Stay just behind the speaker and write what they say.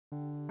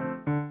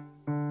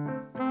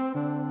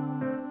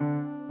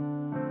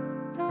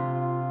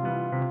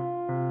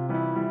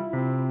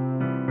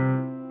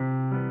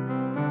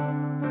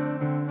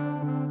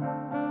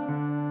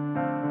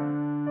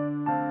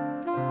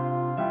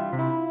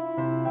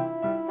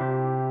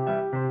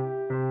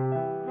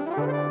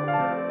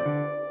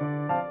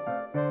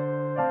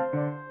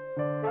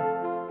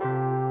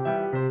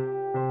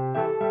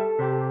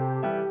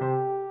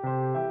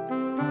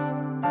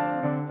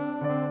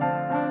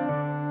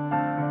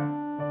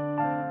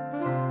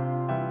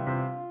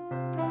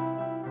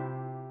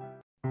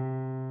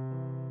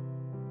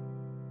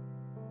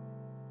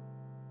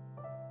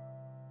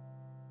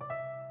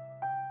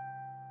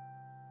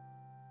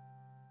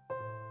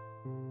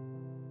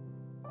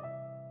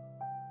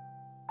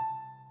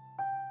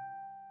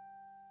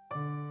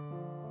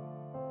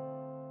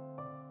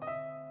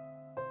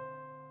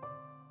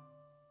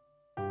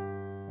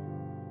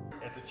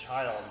as a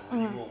child, were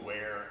you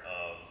aware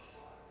of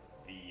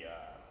the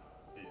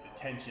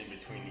tension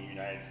between the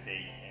United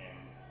States and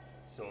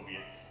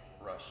Soviet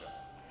Russia?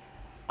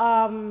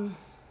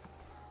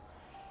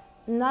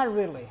 Not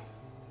really.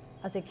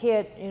 As a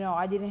kid,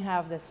 I didn't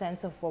have the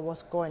sense of what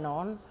was going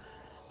on.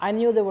 I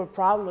knew there were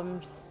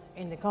problems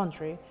in the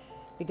country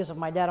because of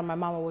my dad, and my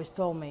mom always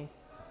told me.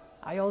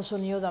 I also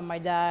knew that my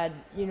dad,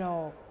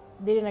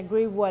 didn't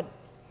agree with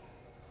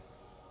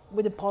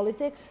the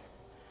politics,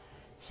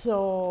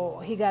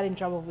 so he got in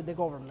trouble with the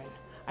government.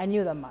 I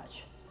knew that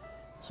much.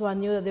 So I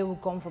knew that they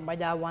would come for my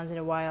dad once in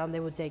a while, and they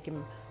would take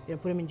him,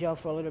 put him in jail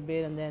for a little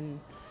bit, and then,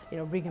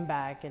 bring him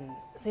back and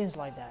things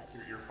like that.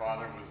 Your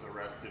father was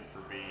arrested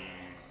for being,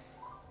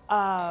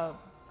 for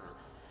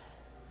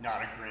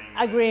not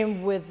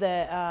agreeing with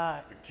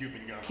the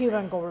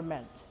Cuban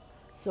government.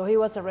 So he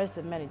was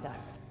arrested many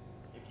times.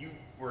 If you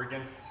were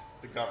against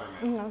the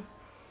government,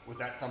 was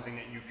that something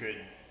that you could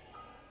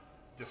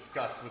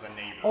discuss with a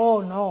neighbor?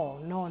 Oh,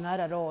 no, not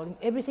at all.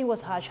 Everything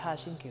was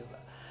hush-hush in Cuba.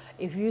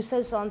 If you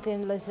said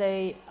something, let's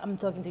say I'm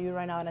talking to you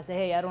right now and I say,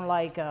 hey, I don't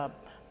like,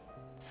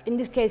 in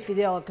this case,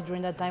 Fidel, because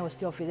during that time was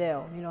still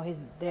Fidel. He's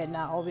dead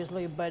now,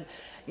 obviously, but,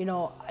 you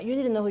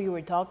didn't know who you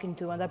were talking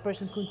to, and that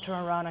person could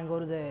turn around and go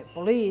to the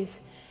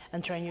police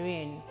and turn you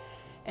in.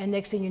 And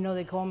next thing you know,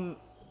 they come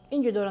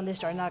in your door and they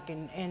start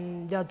knocking,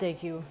 and they'll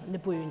take you and they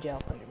put you in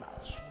jail pretty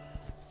much.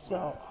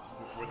 So.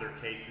 Were there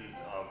cases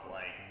of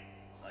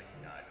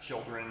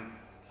children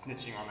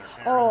snitching on their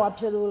parents? Oh,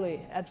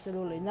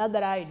 absolutely. Not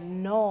that I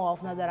know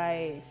of, not that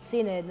I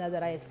seen it, not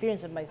that I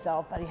experienced it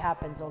myself, but it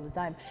happens all the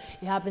time.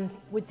 It happens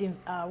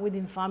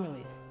within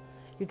families.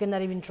 You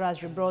cannot even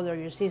trust your brother or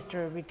your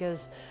sister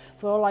because,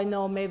 for all I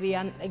know, maybe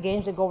I'm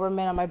against the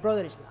government and my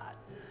brother is not.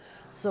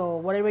 So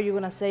whatever you're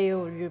gonna say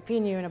or your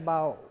opinion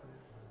about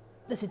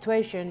the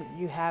situation,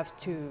 you have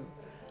to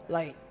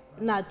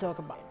not talk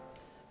about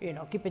it.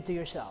 Keep it to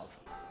yourself.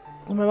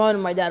 My mom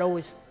and my dad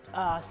always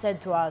said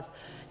to us,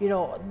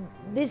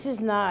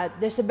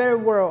 there's a better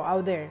world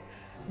out there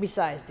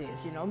besides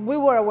this. We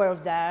were aware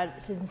of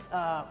that since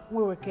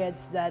we were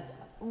kids, that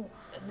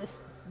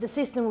the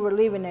system we were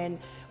living in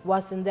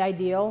wasn't the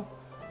ideal,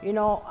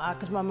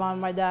 because my mom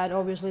and my dad,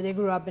 obviously, they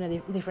grew up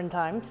in different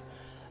times,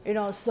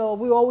 so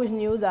we always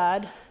knew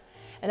that.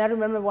 And I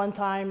remember one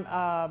time,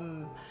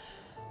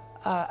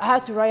 I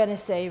had to write an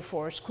essay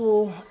for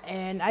school,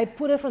 and I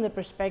wrote it from the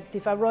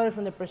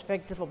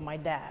perspective of my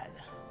dad,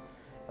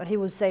 what he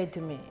would say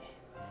to me.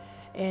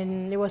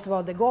 And it was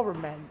about the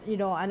government,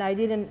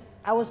 and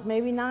I was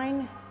maybe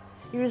 9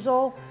 years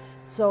old,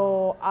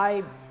 so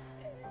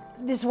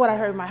this is what I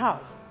heard in my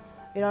house,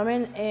 what I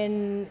mean?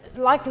 And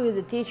luckily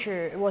the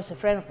teacher was a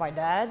friend of my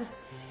dad,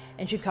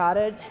 and she caught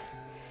it,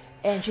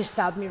 and she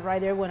stopped me right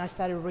there when I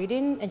started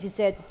reading, and she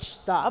said,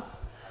 stop.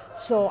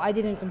 So I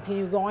didn't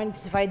continue going,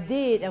 because if I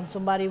did, and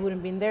somebody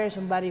wouldn't been there,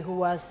 somebody who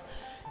was,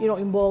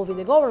 involved in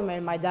the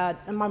government, my dad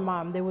and my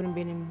mom, they wouldn't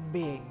been in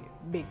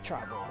big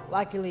trouble.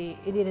 Luckily,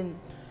 it didn't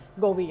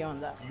go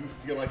beyond that. Do you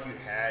feel like you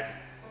had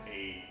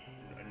a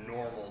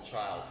normal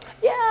childhood?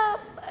 Yeah,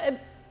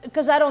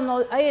 because I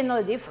didn't know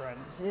the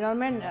difference. You know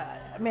what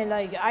I mean?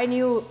 I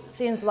knew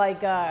things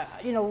like,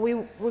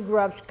 we grew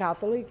up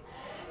Catholic.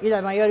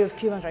 The majority of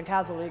Cubans are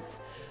Catholics.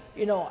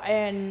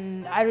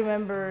 And I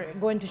remember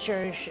going to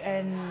church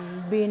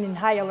and being in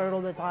high alert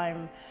all the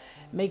time,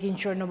 making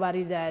sure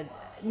nobody that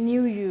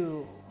knew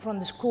you from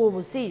the school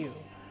would see you.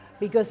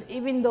 Because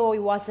even though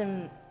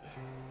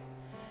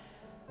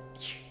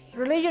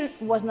religion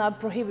was not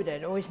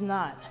prohibited, or it's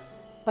not,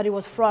 but it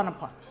was frowned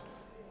upon.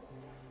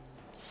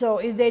 So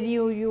if they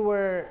knew you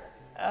were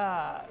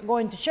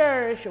going to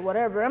church or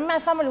whatever, and my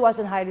family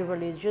wasn't highly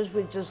religious,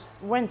 we just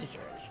went to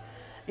church.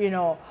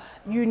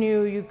 You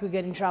knew you could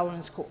get in trouble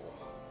in school.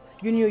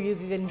 You knew you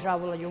could get in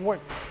trouble at your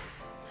workplace.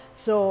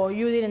 So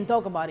you didn't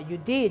talk about it. You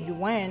did, you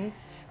went,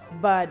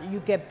 but you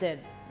kept it,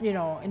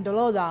 in the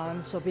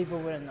lowdown so people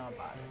wouldn't know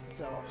about it.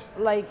 So,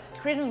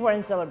 Christmas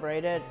wasn't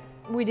celebrated.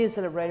 We did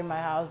celebrate in my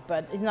house,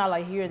 but it's not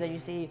like here that you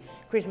see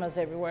Christmas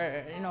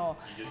everywhere, You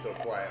did so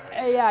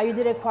quietly. Yeah, you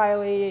did it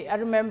quietly. I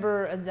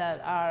remember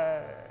that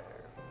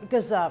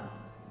because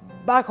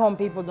back home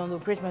people don't do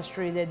Christmas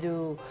tree, they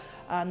do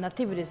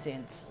nativity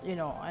scenes,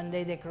 and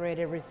they decorate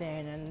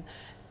everything, and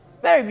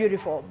very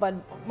beautiful. But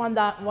one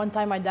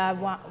time my dad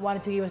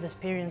wanted to give us the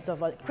experience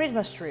of a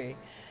Christmas tree,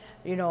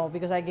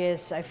 because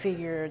I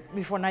figured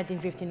before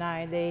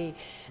 1959,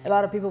 a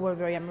lot of people were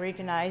very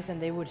Americanized,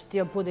 and they would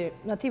still put the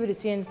nativity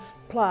scene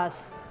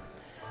plus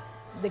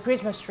the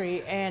Christmas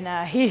tree. And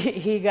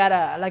he got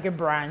a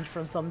branch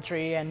from some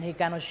tree, and he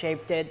kind of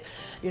shaped it,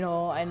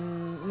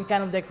 and we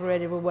kind of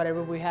decorated with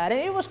whatever we had.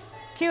 And it was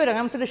cute, and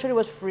I'm pretty sure it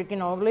was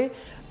freaking ugly,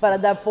 but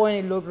at that point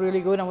it looked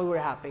really good, and we were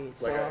happy.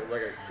 So.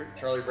 Like a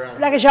Charlie Brown?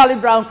 Like a Charlie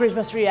Brown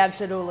Christmas tree,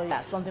 absolutely.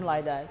 Yeah, something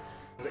like that.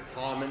 Is it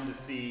common to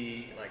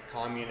see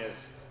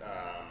communist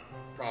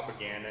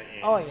propaganda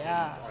on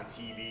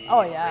TV,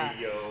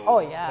 radio,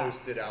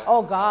 posted out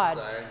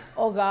outside?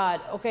 Oh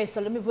God. Okay,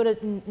 so let me put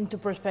it into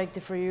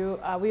perspective for you.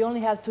 We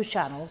only have 2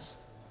 channels.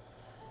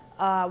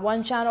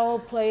 One channel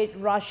played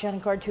Russian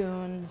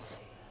cartoons,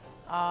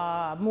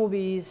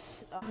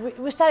 movies.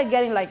 We started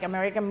getting like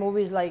American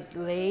movies like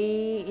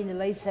in the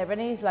late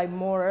 70s, like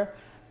more,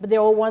 but the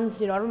old ones,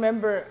 you know, I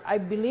remember, I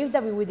believe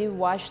that we did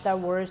watch Star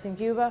Wars in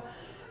Cuba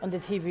on the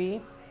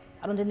TV.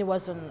 I don't think it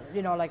was on,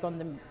 you know, like on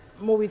the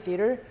movie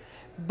theater,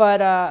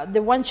 but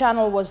the one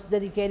channel was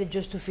dedicated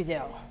just to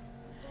Fidel.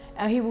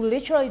 And he would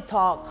literally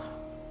talk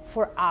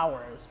for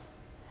hours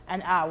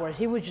and hours.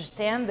 He would just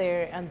stand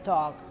there and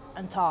talk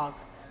and talk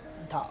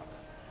and talk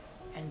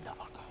and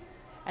talk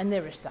and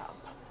never stop.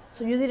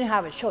 So you didn't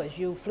have a choice.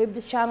 You flip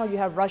this channel, you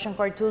have Russian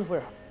cartoons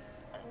where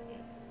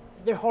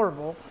they're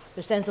horrible.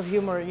 The sense of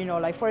humor, you know,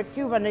 like for a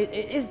Cuban,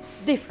 it's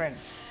different.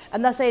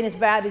 I'm not saying it's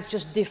bad, it's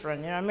just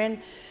different, you know what I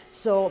mean?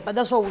 So, but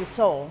that's what we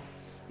saw,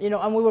 you know,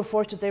 and we were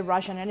forced to take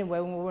Russian anyway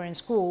when we were in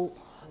school,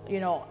 you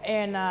know,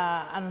 and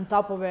on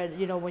top of it,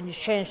 you know, when you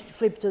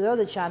flip to the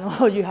other channel,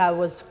 all you had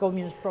was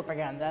communist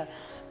propaganda,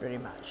 pretty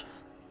much.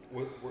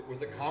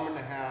 Was it common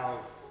to have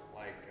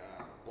like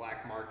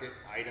black market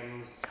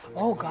items?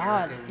 Oh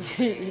God,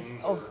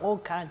 of all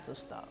kinds of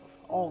stuff,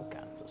 all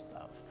kinds of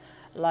stuff.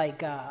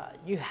 Like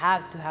you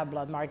have to have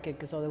black market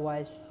because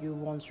otherwise you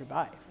won't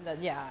survive.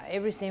 Yeah,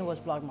 everything was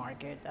black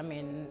market. I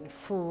mean,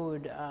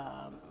 food.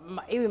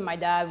 Even my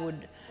dad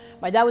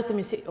was a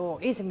musician,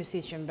 or is a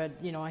musician, but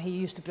you know, he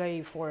used to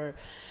play for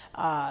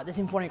the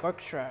symphonic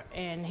orchestra,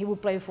 and he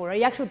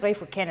actually played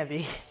for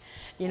Kennedy,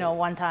 you know,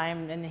 one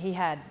time, and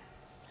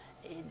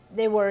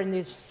they were in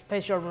this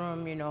special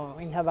room, you know,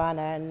 in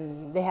Havana,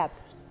 and they had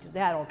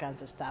all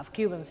kinds of stuff,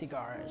 Cuban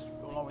cigars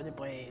all over the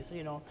place,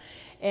 you know.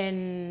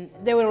 And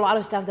there were a lot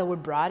of stuff that were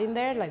brought in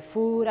there, like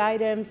food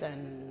items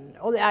and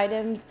other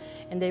items,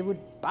 and they would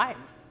buy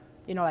them,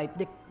 you know, like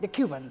the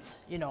Cubans,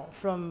 you know,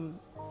 from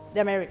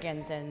the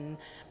Americans. And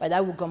my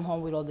dad would come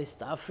home with all this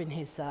stuff in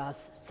his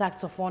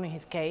saxophone in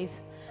his case.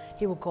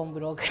 He would come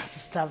with all kinds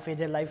of stuff in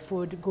there, like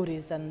food,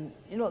 goodies, and,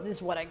 you know, this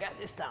is what I got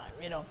this time,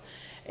 you know.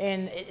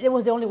 And it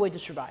was the only way to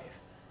survive.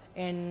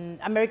 And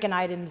American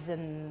items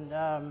and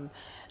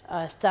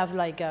stuff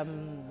like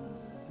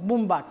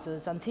boom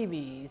boxes and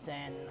TVs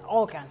and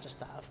all kinds of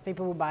stuff.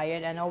 People would buy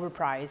it and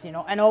overpriced, you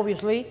know. And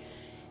obviously,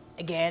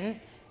 again,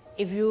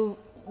 if you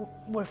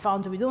were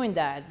found to be doing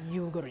that,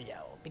 you would go to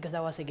jail because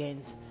that was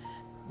against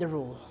the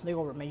rule, the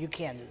government. You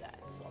can't do that.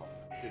 So.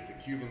 Did the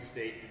Cuban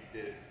state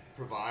did it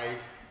provide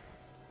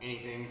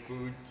anything,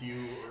 food to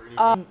you or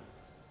anything?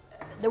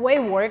 The way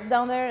it worked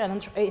down there,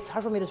 and it's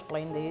hard for me to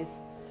explain this.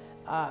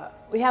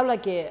 We have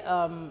like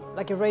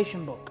a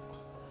ration book,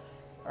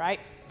 right?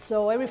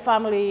 So every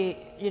family,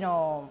 you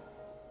know,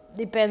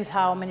 depends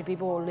how many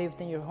people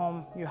lived in your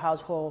home, your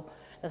household.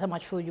 That's how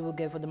much food you will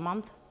get for the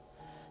month.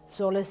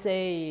 So let's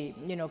say,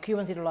 you know,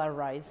 Cubans eat a lot of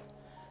rice.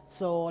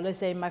 So let's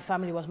say my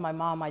family was my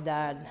mom, my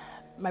dad,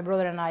 my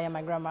brother and I, and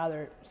my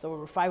grandmother. So we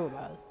were 5 of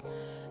us.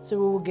 So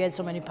we would get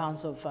so many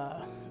pounds of,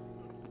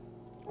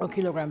 or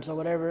kilograms or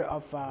whatever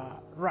of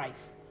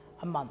rice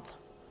a month.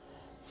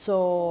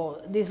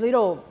 So this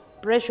little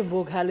ration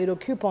book had little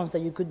coupons that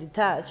you could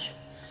detach.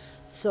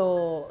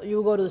 So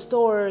you go to the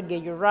store,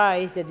 get your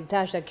rice, they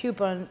detach that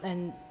coupon,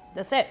 and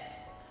that's it.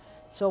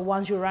 So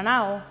once you run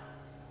out,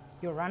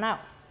 you run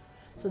out.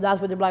 So that's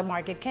where the black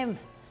market came,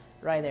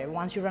 right there.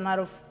 Once you run out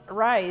of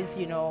rice,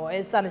 you know,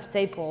 it's not a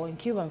staple in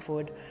Cuban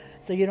food.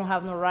 So you don't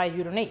have no rice,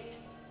 you don't eat.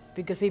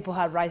 Because people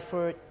had rice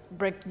for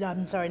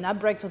not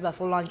breakfast, but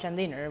for lunch and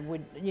dinner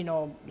with, you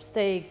know,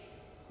 steak,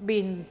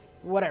 beans,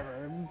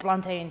 whatever,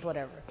 plantains,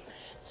 whatever.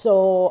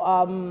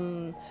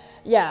 So,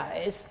 yeah,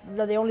 it's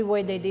the only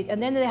way they did.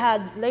 And then they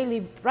had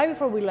lately, right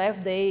before we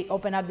left, they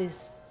opened up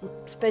these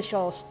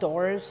special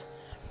stores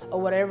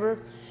or whatever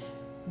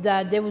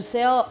that they would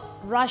sell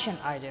Russian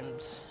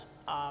items,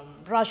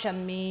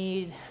 Russian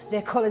meat.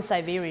 They call it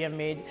Siberian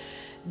meat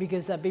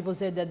because people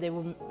said that they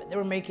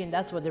were making.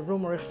 That's what the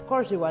rumor. Of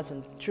course, it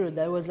wasn't true.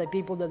 That was like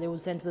people that they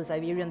would send to the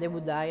Siberian. They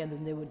would die, and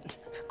then they would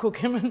cook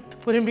him and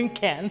put him in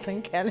cans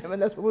and can him, and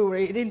that's what we were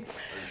eating. Are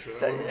you sure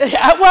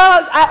that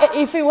well,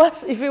 if it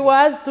was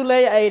too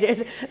late, I ate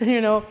it. You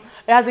know,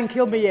 it hasn't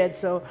killed me yet.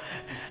 So,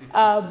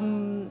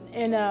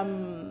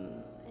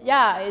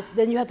 yeah,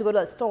 then you had to go to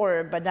the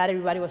store, but not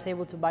everybody was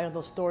able to buy on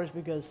those stores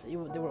because they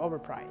were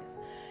overpriced.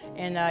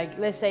 And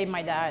let's say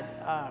my dad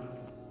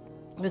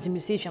was a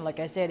musician, like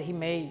I said, he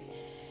made,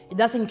 it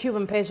does in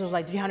Cuban pesos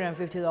like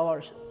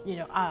 $350, you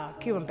know,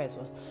 Cuban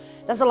pesos.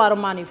 That's a lot of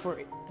money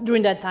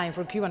during that time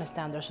for Cuban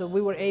standards. So we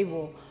were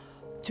able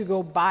to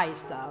go buy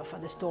stuff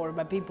at the store,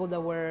 but people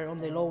that were on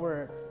the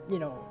lower, you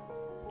know,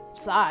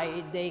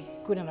 side, they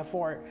couldn't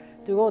afford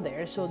to go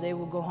there, so they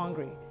would go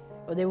hungry.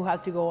 Or they would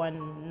have to go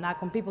and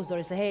knock on people's doors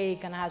and say, hey,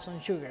 can I have some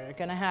sugar?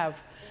 Can I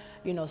have,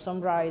 you know, some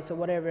rice or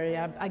whatever?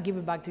 I give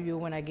it back to you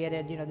when I get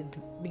it, you know, the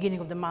beginning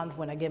of the month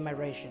when I get my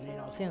ration, you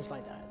know, things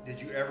like that. Did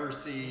you ever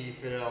see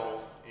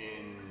Fidel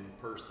in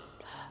person?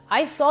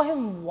 I saw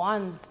him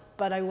once,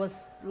 but I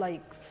was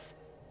like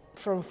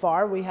from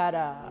far. We had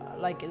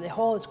like the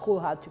whole school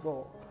had to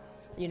go,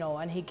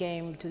 and he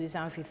came to this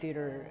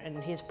amphitheater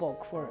and he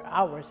spoke for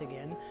hours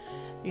again,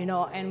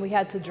 and we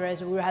had to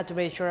dress, we had to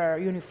make sure our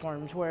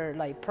uniforms were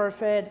like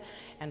perfect,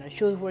 and our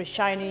shoes were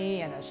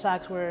shiny, and our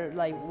socks were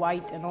like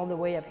white and all the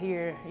way up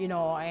here,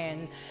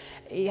 and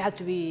it had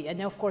to be, and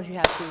then of course you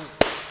had to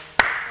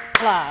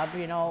clap,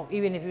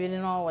 even if you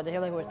didn't know what the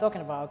hell they were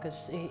talking about,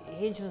 because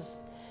he just,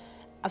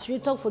 after you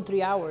talk for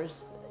 3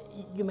 hours,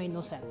 you made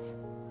no sense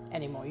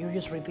anymore. You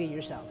just repeat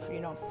yourself,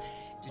 Did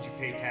you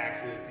pay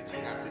taxes? Did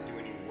you have to do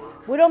any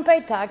work? We don't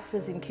pay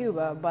taxes in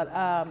Cuba, but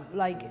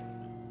like,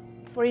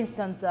 for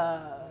instance,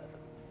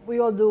 we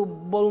all do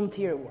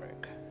volunteer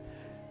work.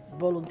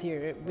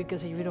 Volunteer,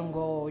 because if you don't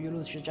go, you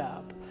lose your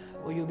job,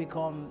 or you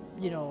become,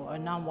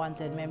 an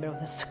unwanted member of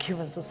the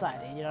Cuban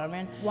society, you know what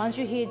I mean? Once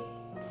you hit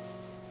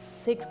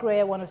 6th grade,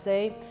 I want to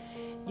say,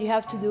 you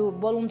have to do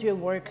volunteer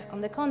work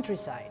on the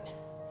countryside.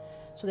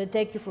 So they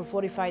take you for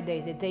 45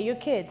 days. They take your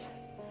kids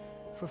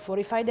for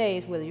 45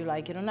 days, whether you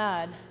like it or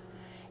not,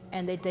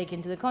 and they take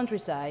into the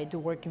countryside to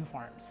work in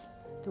farms,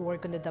 to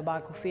work on the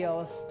tobacco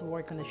fields, to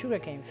work on the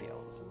sugarcane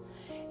fields.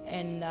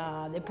 And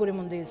they put them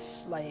on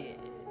these like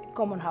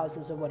common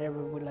houses or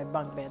whatever with like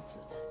bunk beds,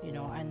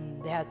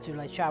 and they have to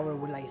like shower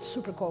with like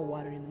super cold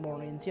water in the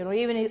mornings.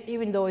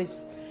 Even though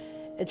it's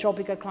a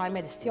tropical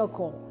climate, it's still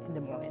cold in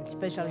the mornings,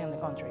 especially in the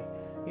country,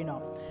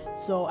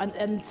 So,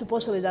 and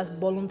supposedly that's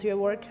volunteer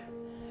work,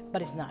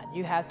 but it's not.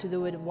 You have to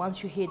do it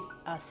once you hit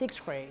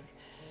 6th grade.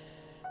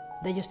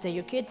 They just take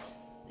your kids,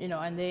 and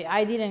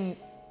I didn't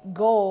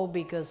go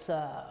because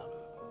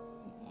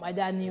my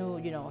dad knew,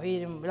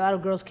 a lot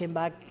of girls came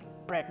back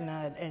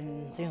pregnant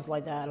and things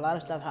like that. A lot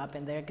of stuff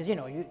happened there because, you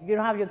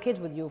don't have your kids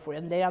with you,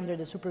 and they're under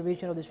the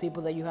supervision of these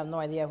people that you have no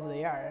idea who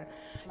they are,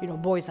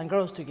 boys and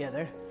girls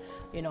together,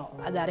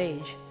 at that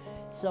age.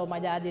 So my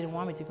dad didn't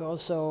want me to go,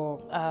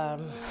 so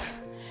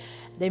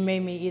they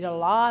made me eat a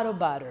lot of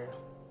butter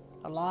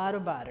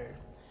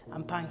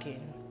and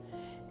pumpkin.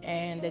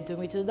 And they took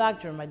me to the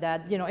doctor. My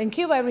dad, in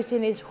Cuba,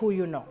 everything is who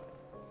you know.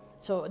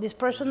 So this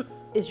person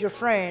is your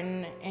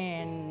friend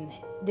and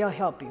they'll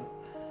help you,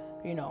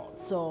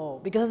 So,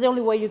 because it's the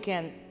only way you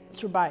can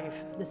survive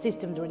the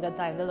system during that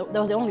time. That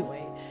was the only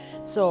way.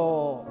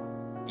 So,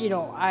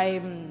 I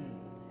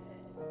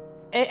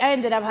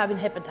ended up having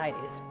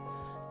hepatitis,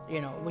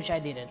 which I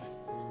didn't,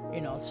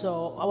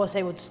 So I was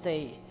able to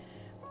stay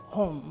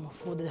home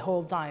for the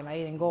whole time. I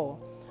didn't go.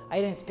 I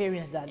didn't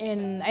experience that,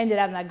 and I ended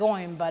up not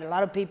going, but a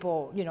lot of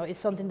people, it's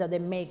something that they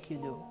make you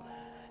do.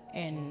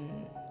 And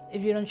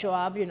if you don't show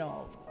up,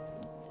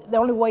 the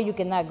only way you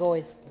cannot go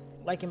is,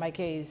 like in my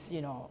case,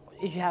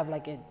 if you have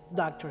like a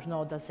doctor's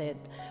note that said,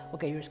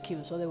 okay, you're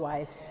excused,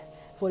 otherwise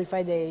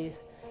 45 days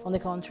on the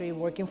country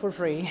working for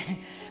free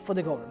for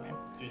the government.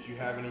 Did you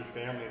have any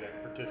family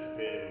that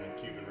participated in the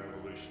Cuban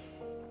Revolution?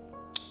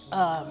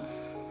 I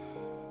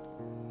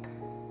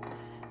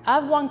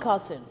have one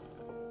cousin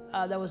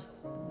that was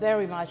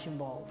very much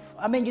involved.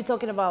 I mean, you're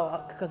talking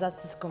about, because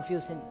that's just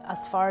confusing,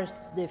 as far as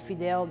the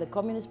Fidel, the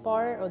communist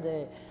part, or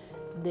the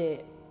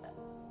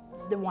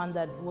one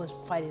that was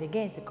fighting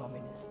against the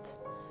communists?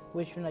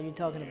 Which one are you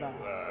talking about?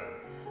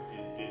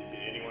 Did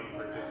anyone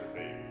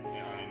participate on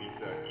either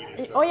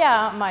side? Oh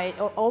yeah,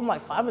 all my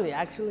family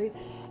actually.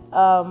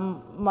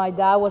 My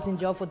dad was in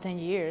jail for 10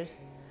 years.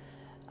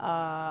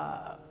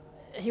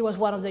 He was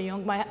one of the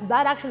young. My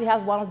dad actually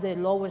has one of the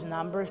lowest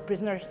numbers,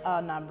 prisoners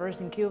numbers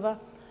in Cuba.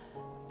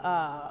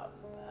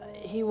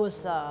 He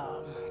was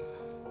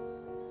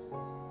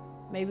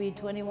maybe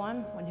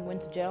 21 when he went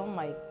to jail.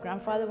 My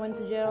grandfather went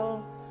to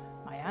jail.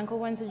 My uncle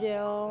went to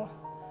jail.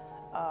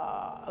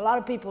 A lot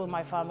of people in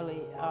my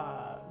family,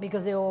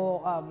 because they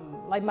all,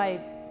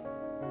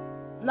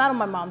 not on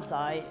my mom's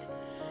side.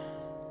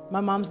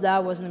 My mom's dad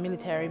was in the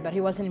military, but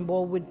he wasn't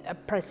involved with a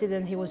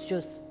president. He was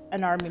just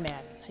an army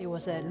man. He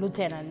was a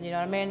lieutenant, you know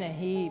what I mean? And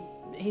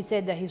he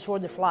said that he swore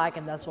the flag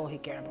and that's all he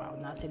cared about,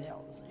 nothing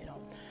else,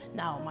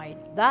 Now, my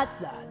dad's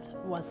dad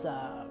was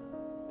a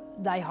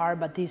die-hard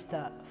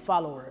Batista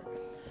follower.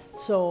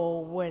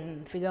 So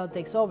when Fidel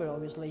takes over,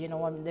 obviously,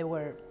 they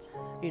were,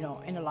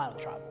 in a lot of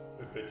trouble.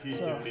 But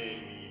Batista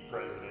being the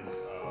president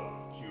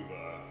of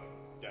Cuba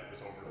that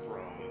was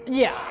overthrown.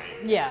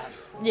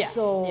 Yeah.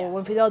 So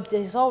when Fidel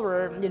takes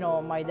over,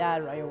 my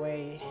dad right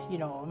away,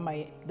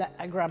 my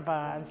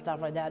grandpa and stuff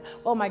like that.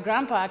 Well, my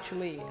grandpa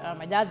actually,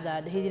 my dad's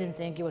dad, he didn't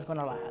think it was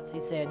gonna last. He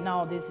said,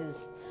 no, this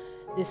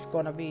is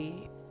gonna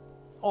be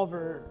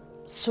over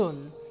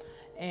soon.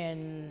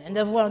 And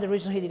that's one of the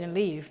reasons he didn't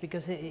leave,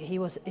 because he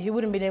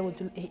wouldn't be able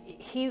to,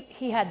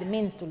 he had the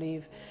means to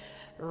leave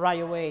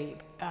right away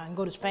and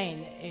go to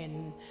Spain,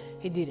 and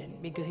he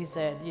didn't, because he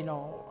said,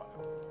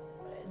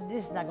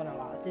 this is not gonna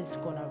last. This is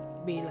gonna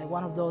be like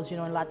one of those, in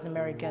Latin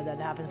America that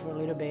happens for a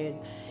little bit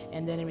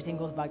and then everything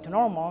goes back to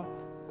normal,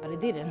 but it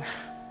didn't.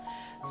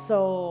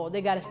 So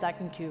they got stuck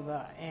in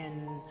Cuba,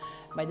 and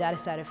my dad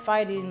started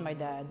fighting. My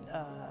dad,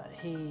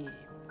 he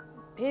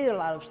did a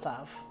lot of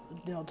stuff,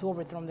 to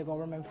overthrow the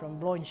government, from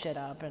blowing shit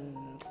up and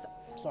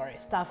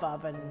stuff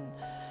up, and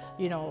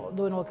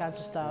doing all kinds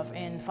of stuff.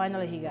 And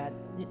finally he got,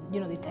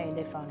 detained.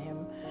 They found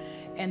him,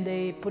 and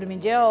they put him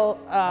in jail.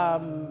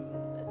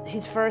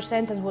 His first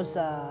sentence was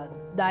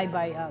die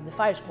by the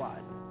fire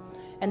squad,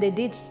 and they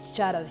did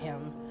shot at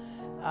him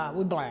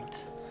with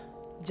blanks,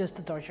 just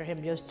to torture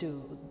him, just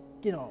to,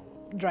 you know,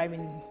 drive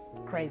him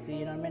crazy,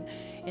 you know what I mean?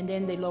 And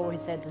then they lowered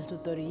his sentence to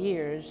 30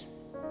 years,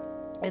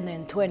 and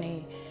then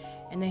 20,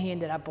 and then he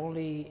ended up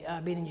only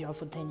being in jail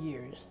for 10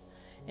 years.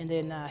 And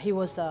then he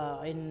was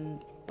in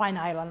Pine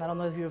Island. I don't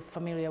know if you're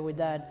familiar with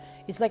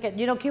that. It's like,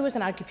 you know, Cuba's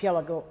an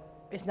archipelago.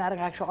 It's not an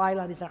actual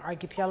island, it's an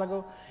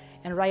archipelago.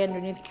 And right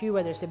underneath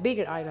Cuba, there's a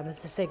bigger island.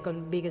 It's the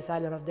second biggest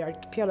island of the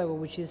archipelago,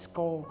 which is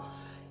called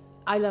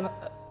island.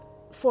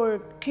 For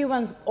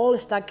Cubans,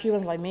 old-stock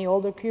Cubans like me,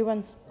 older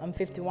Cubans, I'm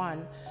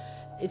 51,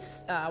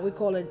 it's, we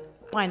call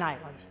it Pine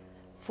Island.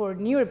 For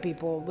newer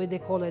people, they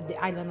call it the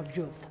Island of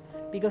Youth,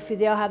 because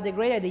Fidel had the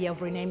great idea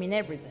of renaming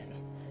everything,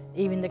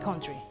 even the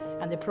country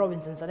and the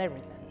provinces and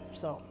everything.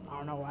 So I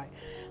don't know why.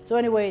 So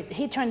anyway,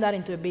 he turned that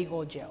into a big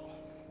old jail.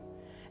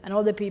 And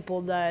all the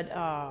people that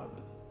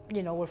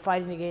you know, were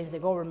fighting against the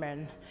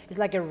government, it's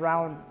like a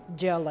round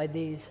jail like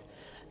this,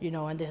 you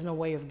know, and there's no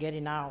way of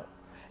getting out.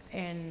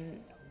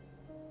 And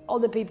all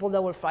the people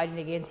that were fighting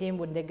against him,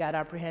 when they got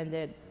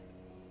apprehended,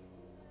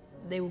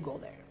 they would go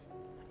there.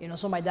 You know,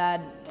 so my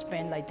dad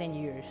spent like 10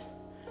 years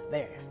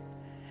there.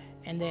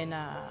 And then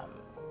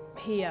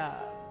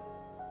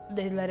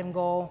they let him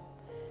go.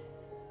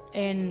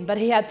 But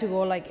he had to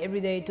go like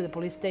every day to the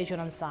police station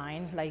and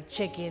sign, like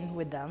check in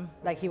with them,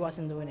 like he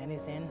wasn't doing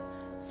anything.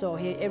 So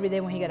every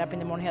day when he got up in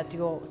the morning, he had to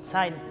go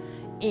sign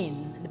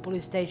in the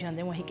police station. And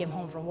then when he came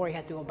home from work, he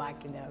had to go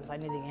back in there and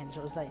sign it again.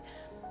 So it's like,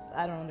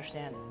 I don't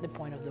understand the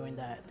point of doing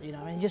that, you know,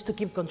 I mean, just to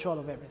keep control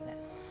of everything.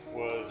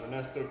 Was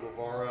Ernesto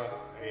Guevara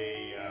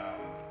a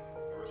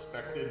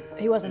respected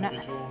he was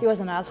individual? He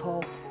was an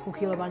asshole who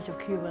killed a bunch of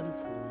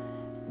Cubans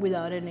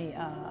without any,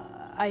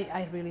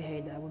 I really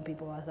hate that when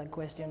people ask that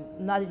question.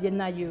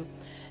 Not you.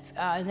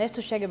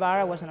 Ernesto Che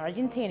Guevara was an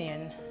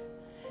Argentinian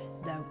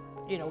that,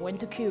 you know, went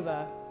to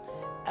Cuba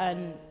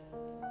and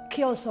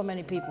killed so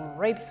many people,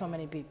 raped so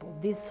many people,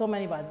 did so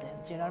many bad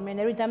things, you know what I mean?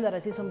 Every time that I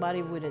see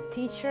somebody with a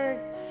t-shirt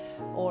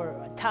or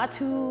a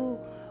tattoo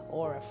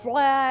or a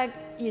flag,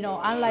 you know,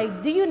 I'm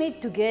like, do you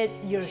need to get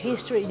your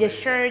history, the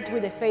shirt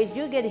with the face?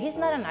 He's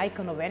not an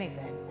icon of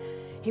anything.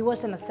 He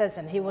was an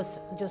assassin. He was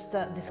just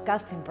a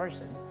disgusting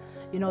person,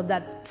 you know,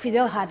 that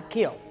Fidel had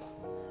killed,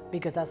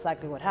 because that's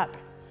exactly what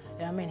happened.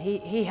 You know what I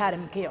mean? He had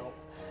him killed.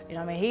 You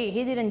know what I mean?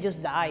 He didn't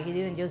just die. He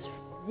didn't just,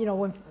 you know,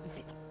 when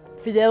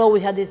Fidel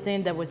always had this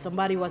thing that when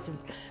somebody was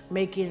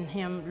making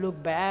him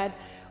look bad,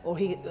 or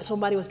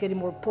somebody was getting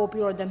more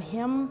popular than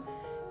him,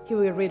 he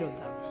would get rid of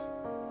them.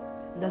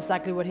 That's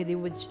exactly what he did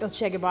with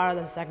Che Guevara.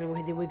 That's exactly what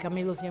he did with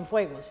Camilo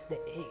Cienfuegos.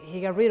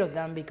 He got rid of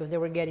them because they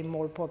were getting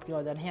more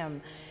popular than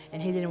him,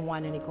 and he didn't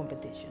want any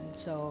competition.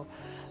 So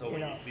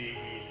when you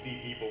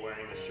see people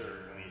wearing the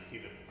shirt, when you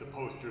see the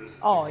posters, the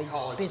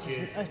college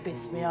kids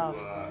pisses me off.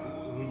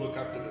 Who look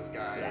up to this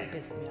guy. Yeah, it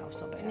pisses me off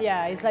so bad.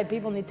 Yeah, it's like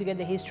people need to get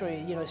the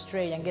history, you know,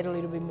 straight and get a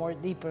little bit more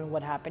deeper in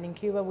what happened in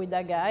Cuba with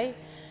that guy,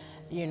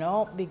 you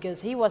know,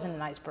 because he wasn't a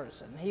nice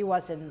person. He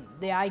wasn't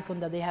the icon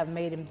that they have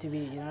made him to be,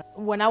 you know.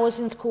 When I was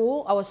in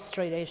school, I was a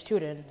straight-A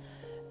student,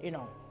 you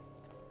know.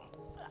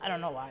 I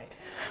don't know why,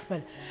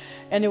 but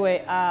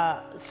anyway,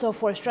 so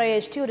for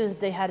straight-A students,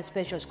 they had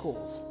special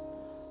schools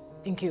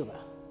in Cuba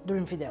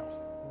during Fidel.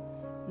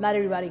 Not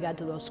everybody got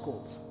to those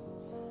schools,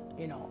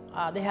 you know.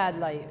 They had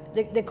like,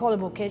 they call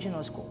them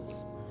vocational schools.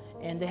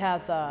 And they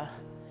have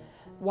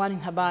one in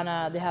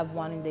Havana, they have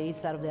one in the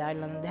east side of the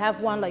island. They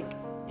have one like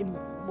in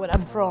where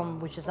I'm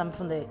from, I'm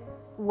from the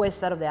west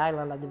side of the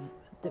island, like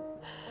the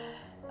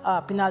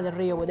Pinal del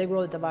Rio, where they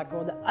grow the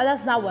tobacco.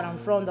 That's not where I'm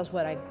from, that's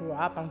where I grew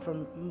up. I'm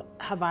from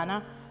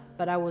Havana,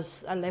 but I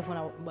left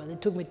when they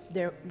took me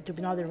there to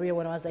Pinal del Rio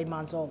when I was 8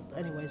 months old.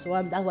 Anyway, so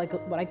that's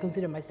what I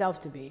consider myself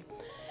to be.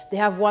 They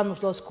have one of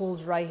those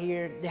schools right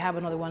here. They have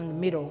another one in the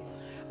middle.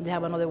 They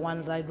have another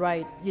one like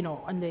right, you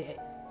know, on the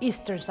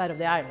eastern side of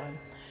the island.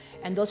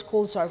 And those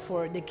schools are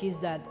for the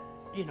kids that,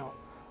 you know,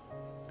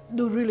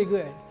 do really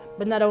good.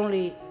 But not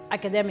only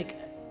academics,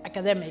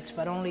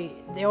 but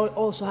they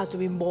also have to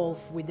be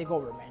involved with the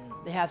government.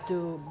 They have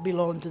to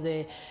belong to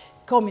the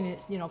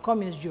communist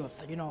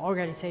youth, you know,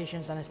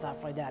 organizations and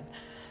stuff like that.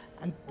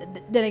 And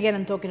then again,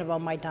 I'm talking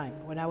about my time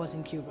when I was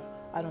in Cuba.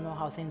 I don't know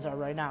how things are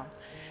right now.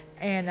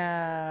 And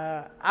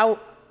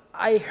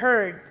I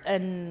heard,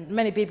 and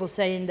many people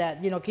saying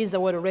that, you know, kids that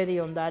were already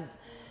on that,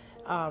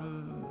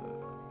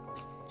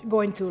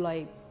 going to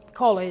like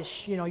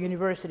college, you know,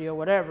 university or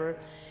whatever,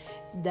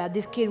 that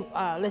this kid,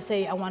 let's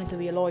say I wanted to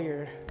be a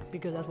lawyer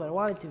because that's what I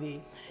wanted to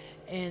be.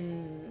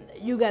 And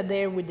you got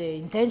there with the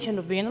intention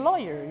of being a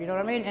lawyer, you know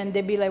what I mean? And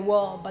they'd be like,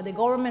 well, but the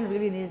government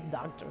really needs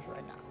doctors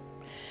right now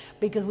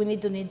because we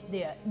need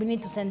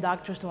to send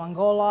doctors to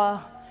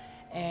Angola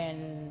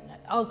and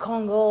El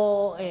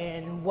Congo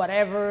and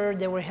whatever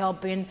they were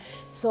helping.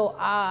 So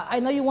I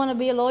know you want to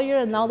be a lawyer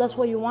and now that's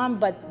what you want,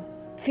 but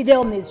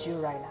Fidel needs you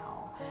right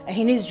now and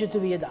he needs you to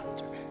be a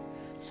doctor.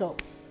 So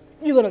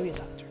you're gonna be a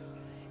doctor.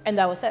 And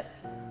that was it.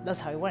 That's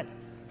how it went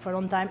for a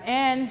long time.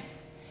 And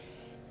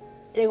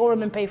the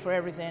government paid for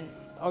everything.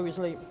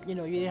 Obviously, you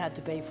know, you didn't have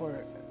to pay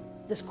for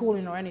the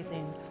schooling or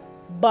anything.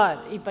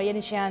 But if by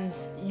any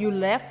chance you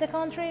left the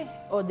country,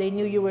 or they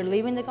knew you were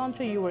leaving the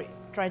country, you were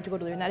trying to go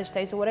to the United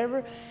States or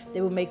whatever,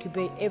 they would make you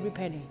pay every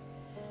penny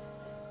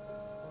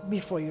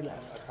before you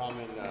left. A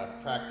common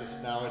practice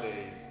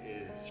nowadays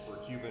is for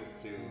Cubans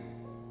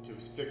to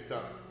fix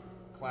up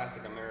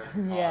classic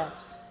American cars.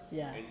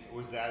 Yeah, yeah. And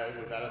was that a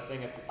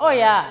thing at the time? Oh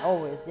yeah,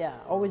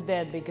 always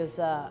bad, because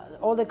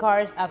all the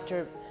cars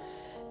after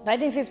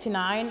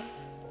 1959,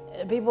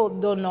 people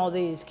don't know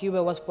this.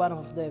 Cuba was one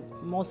of the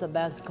most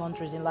advanced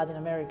countries in Latin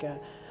America.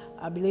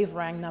 I believe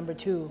ranked number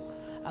 2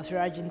 after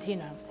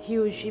Argentina.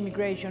 Huge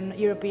immigration,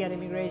 European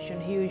immigration,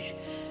 huge.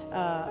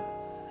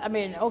 I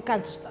mean, all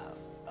kinds of stuff.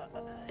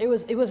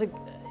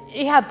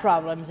 It had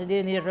problems. It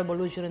didn't need a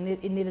revolution, and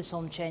it needed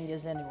some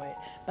changes anyway,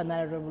 but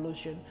not a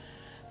revolution.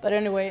 But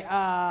anyway,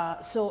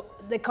 so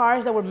the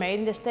cars that were made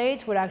in the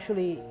States were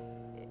actually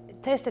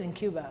tested in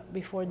Cuba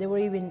before they were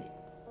even,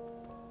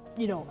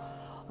 you know,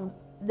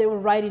 they were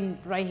riding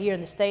right here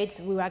in the States.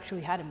 We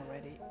actually had them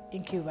already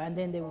in Cuba, and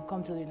then they would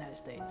come to the United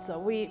States. So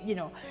we, you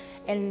know,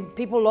 and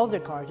people love their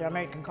cars, their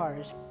American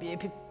cars.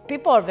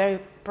 People are very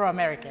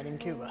pro-American in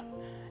Cuba,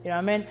 you know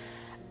what I mean?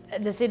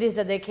 The cities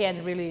that they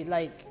can't really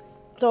like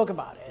talk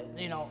about it,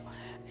 you know,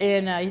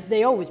 and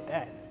they always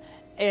ban.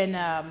 And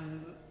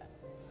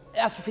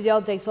after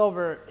Fidel takes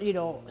over, you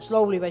know,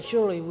 slowly but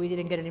surely, we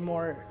didn't get any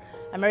more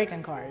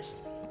American cars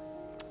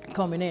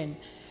coming in.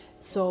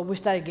 So we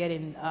started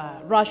getting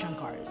Russian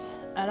cars.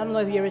 I don't know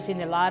if you've ever seen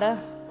the Lada.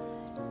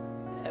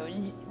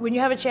 When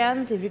you have a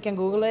chance, if you can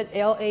Google it,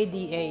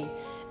 Lada.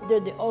 They're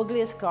the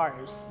ugliest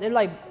cars. They're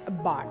like a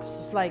box.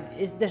 It's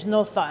like, there's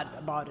no thought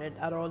about it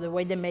at all. The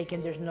way they make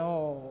it, there's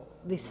no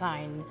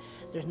design.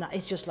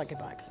 It's just like a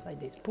box, like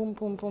this. Boom,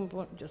 boom, boom,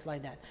 boom, just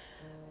like that.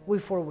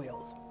 With 4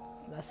 wheels.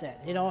 That's it,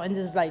 you know, and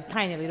there's like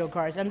tiny little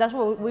cars. And that's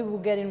what we were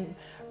getting,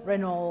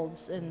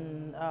 Renaults,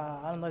 and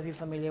I don't know if you're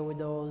familiar with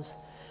those,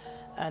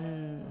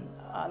 and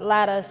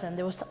Ladas, and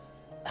there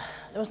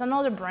was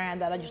another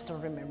brand that I just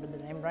don't remember the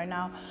name right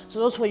now.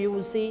 So that's what you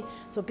will see.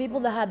 So people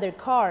that had their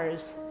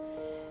cars,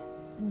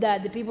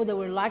 that the people that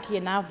were lucky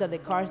enough that the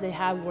cars they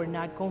had were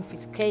not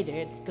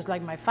confiscated, because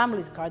like my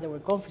family's car, they were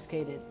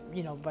confiscated,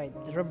 you know, by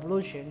the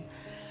revolution,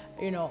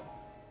 you know,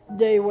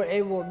 they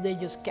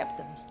just kept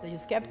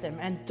them.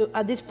 And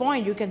at this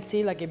point, you can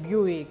see like a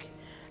Buick,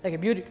 like a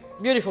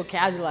beautiful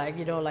Cadillac,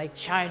 you know, like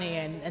shiny,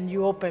 and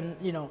you open,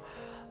 you know,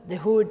 the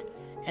hood,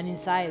 and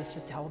inside it's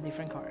just a whole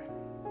different car.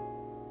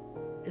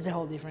 It's a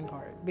whole different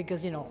car,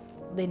 because, you know,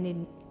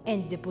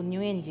 they put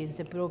new engines,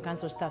 they put all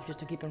kinds of stuff just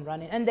to keep them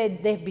running, and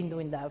they've been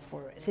doing that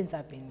since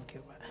I've been in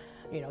Cuba.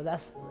 You know,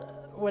 that's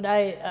when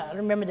I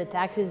remember the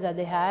taxis that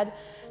they had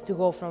to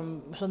go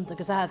from something,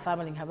 because I had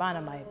family in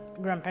Havana. My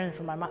grandparents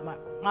from my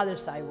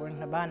mother's side were in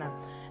Havana,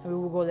 and we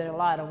would go there a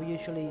lot, and we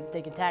usually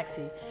take a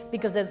taxi,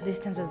 because the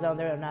distances down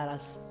there are not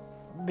as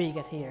big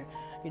as here.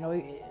 You know,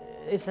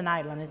 it's an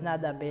island, it's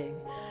not that big,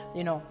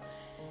 you know.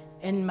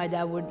 And my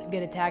dad would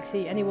get a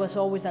taxi, and it was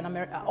always an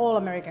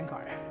all-American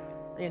car.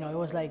 You know, it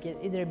was like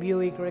either a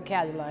Buick or a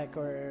Cadillac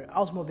or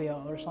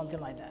Oldsmobile or something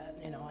like that,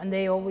 you know, and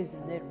they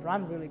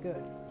run really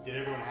good. Did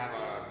everyone have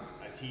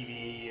a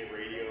TV, a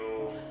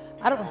radio?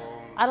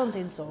 I don't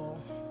think so.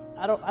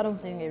 I don't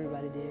think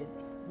everybody did.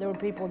 There were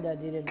people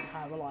that didn't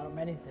have a lot of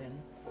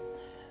anything.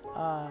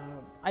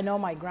 I know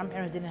my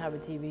grandparents didn't have a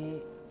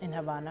TV in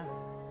Havana.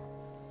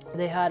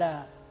 They had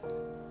a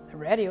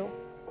radio,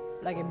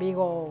 like a big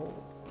old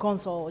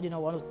console, you know,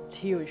 one of those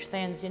huge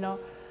things, you know.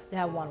 They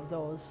had one of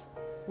those.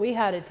 We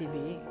had a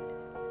TV,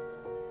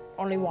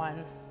 only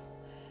one,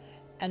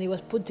 and it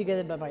was put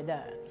together by my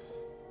dad.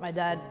 My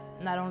dad,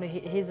 not only,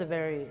 he's a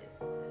very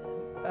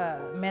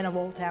man of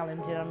all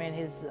talents, you know what I mean?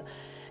 He's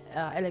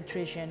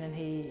electrician, and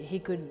he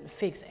could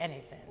fix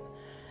anything,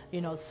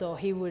 you know, so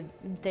he would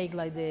take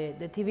like the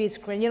TV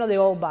screen, you know, the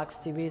old box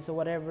TVs or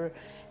whatever,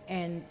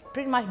 and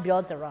pretty much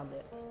build around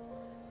it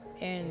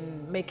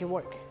and make it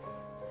work.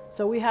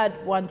 So we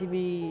had one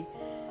TV,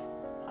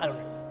 I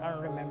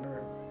don't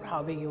remember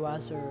how big it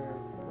was or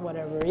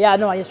whatever. Yeah,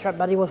 no, I just tried,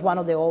 but it was one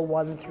of the old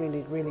ones,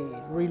 really, really,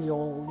 really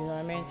old, you know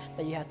what I mean?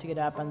 That you have to get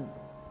up and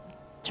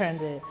turn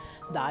the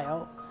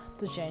dial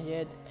to change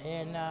it.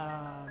 And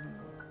a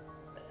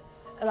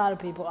lot of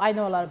people, I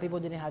know a lot of people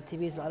didn't have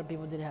TVs, a lot of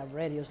people didn't have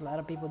radios, a lot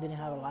of people didn't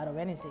have a lot of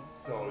anything.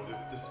 So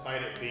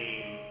despite it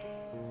being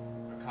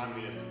a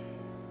communist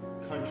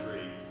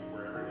country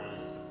where everyone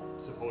is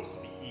supposed to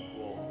be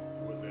equal,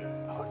 was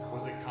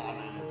it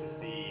common to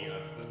see a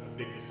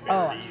big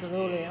disparity?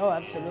 Oh,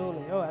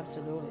 absolutely. Oh,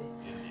 absolutely.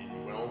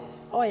 In wealth?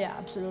 Oh, yeah,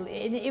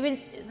 absolutely. And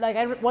even,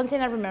 like, one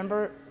thing I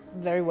remember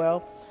very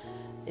well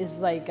is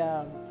like,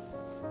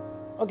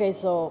 okay,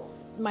 so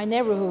my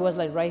neighborhood was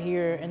like right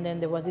here, and then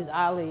there was this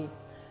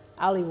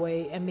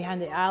alleyway, and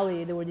behind the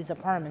alley there were these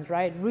apartments,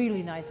 right?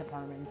 Really nice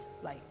apartments,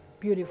 like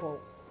beautiful.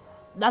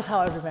 That's how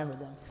I remember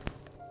them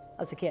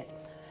as a kid.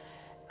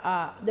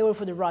 They were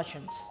for the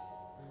Russians.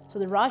 So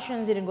the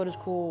Russians didn't go to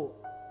school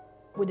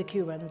with the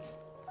Cubans.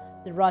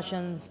 The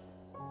Russians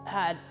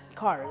had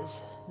cars.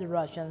 the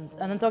Russians,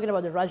 and I'm talking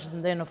about the Russians,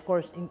 and then of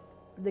course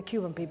the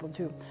Cuban people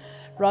too.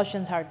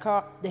 Russians had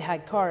they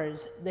had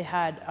cars, they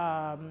had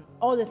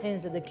all the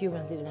things that the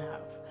Cubans didn't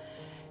have.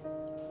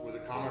 Was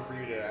it common for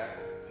you to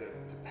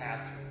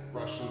pass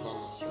Russians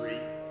on the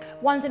street?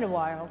 Once in a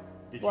while.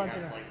 Did you have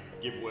to like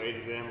give way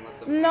to them, let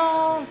them pass, No,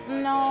 or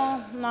anything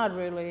like that? not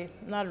really,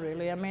 not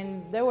really. I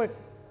mean, they were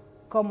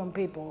common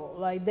people.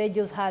 Like they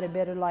just had a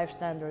better life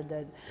standard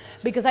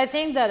because I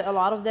think that a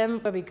lot of them,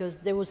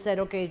 because they would say,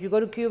 okay, if you go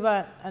to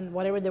Cuba and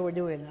whatever they were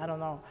doing, I don't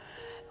know,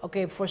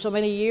 okay, for so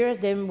many years,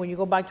 then when you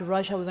go back to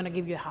Russia, we're gonna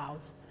give you a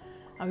house,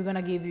 and we're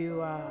gonna give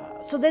you.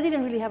 So they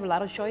didn't really have a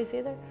lot of choice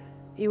either.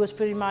 It was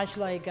pretty much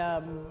like,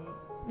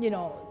 you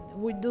know,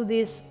 we do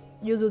this,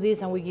 you do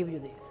this, and we give you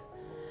this.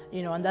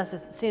 You know, and that's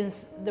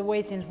since the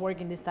way things work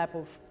in this type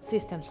of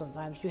system.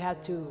 Sometimes you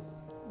have to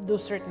do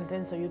certain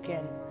things so you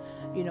can,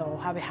 you know,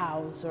 have a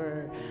house,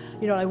 or,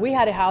 you know, like we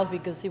had a house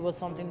because it was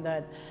something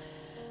that,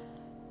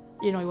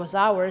 you know, it was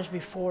ours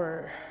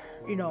before,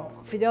 you know,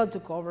 Fidel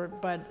took over.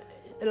 But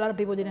a lot of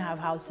people didn't have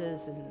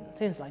houses and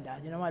things like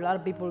that. You know, a lot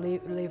of people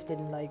lived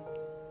in like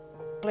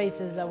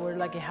places that were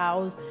like a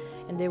house,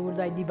 and they would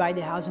like divide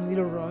the house in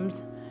little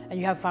rooms, and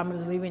you have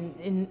families living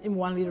in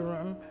one little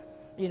room.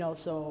 You know,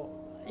 so.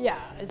 Yeah,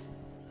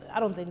 I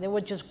don't think they were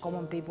just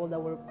common people that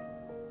were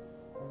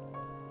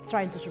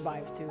trying to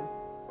survive too.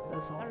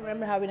 That's all. I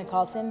remember having a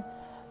cousin.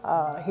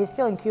 He's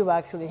still in Cuba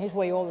actually. He's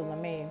way older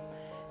than me,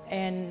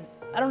 and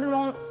I don't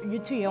know.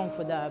 You're too young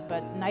for that.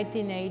 But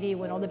 1980,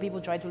 when all the people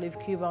tried to leave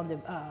Cuba on the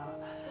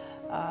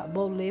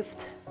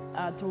Boatlift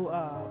through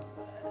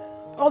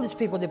all these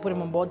people, they put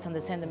them on boats and they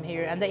send them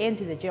here, and they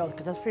empty the jail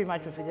because that's pretty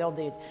much what Fidel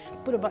did.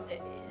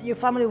 Your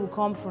family will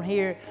come from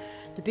here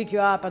to pick you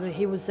up, and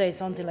he would say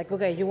something like,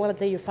 okay, you want to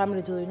take your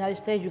family to the United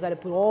States, you got to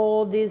put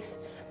all these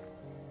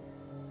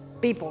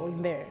people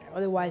in there,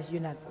 otherwise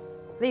you're not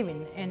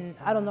leaving. And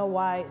I don't know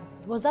why.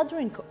 Was that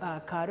during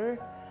Carter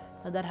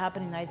that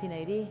happened in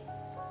 1980?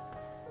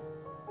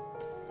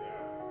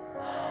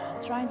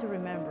 I'm trying to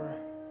remember.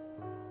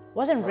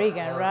 Wasn't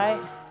Reagan,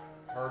 right?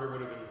 Carter would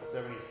have been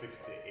 76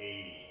 to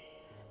 80.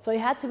 So it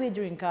had to be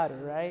during Carter,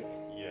 right?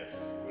 Yes,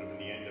 it would have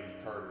been the end of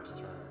Carter's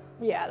term.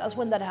 Yeah, that's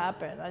when that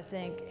happened, I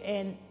think.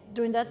 And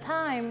during that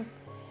time,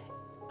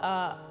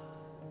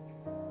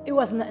 it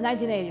was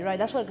 1980, right?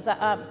 That's what, because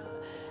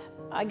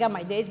I got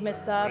my dates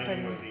messed up. Reagan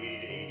and was 80 to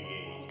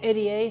 88.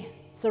 88.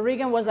 So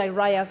Reagan was like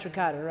right after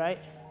Carter, right?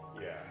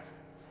 Yeah.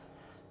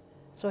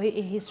 So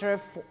he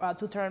served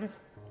 2 terms?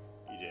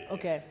 He did.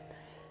 Okay.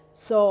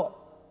 So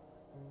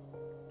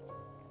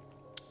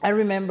I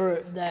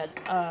remember that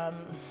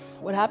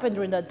what happened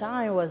during that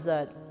time was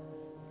that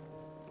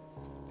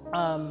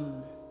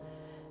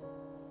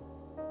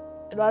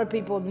a lot of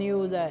people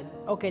knew that,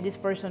 okay, this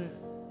person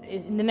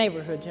is in the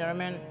neighborhood, you know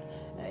what I mean?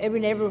 Every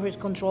neighborhood is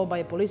controlled by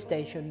a police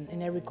station.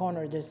 In every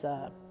corner there's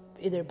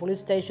either a police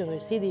station or a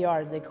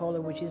CDR, they call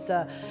it, which is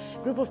a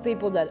group of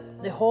people that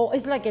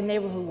it's like a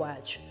neighborhood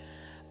watch,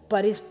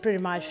 but it's pretty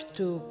much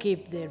to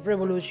keep the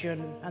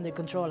revolution under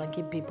control and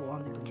keep people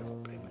under control.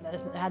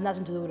 It had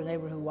nothing to do with the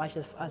neighborhood watch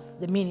as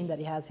the meaning that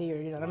it has here,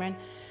 you know what I mean?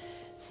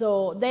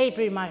 So they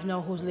pretty much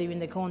know who's leaving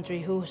the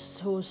country,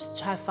 who's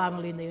have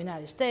family in the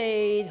United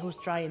States, who's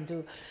trying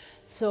to.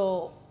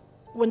 So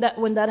when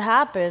that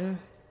happened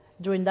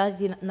during that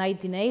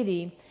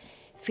 1980,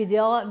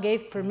 Fidel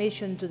gave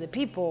permission to the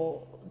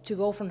people to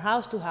go from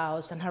house to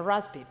house and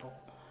harass people,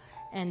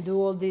 and do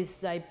all this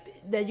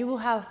that you will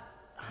have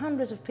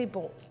hundreds of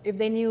people if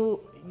they knew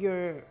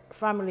your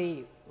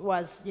family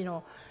was, you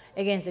know,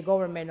 against the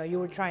government or you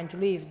were trying to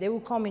leave. They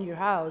would come in your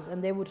house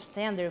and they would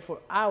stand there for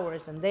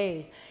hours and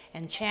days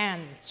and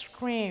chant,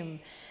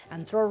 scream,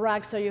 and throw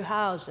rocks at your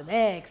house and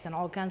eggs and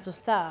all kinds of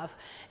stuff.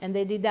 And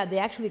they did that. They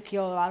actually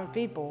killed a lot of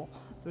people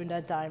during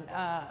that time.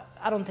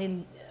 I don't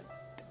think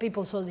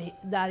people saw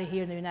that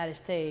here in the United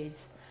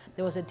States.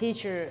 There was a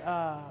teacher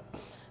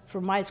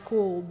from my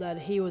school that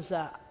he was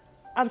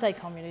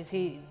anti-communist.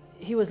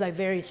 He was like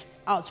very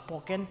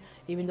outspoken,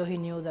 even though he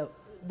knew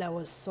that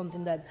was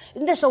something that,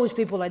 and there's always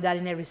people like that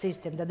in every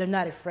system, that they're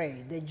not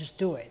afraid, they just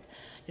do it,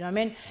 you know what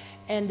I mean?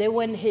 And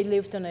then he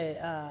lived on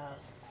a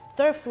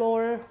 3rd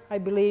floor, I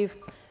believe,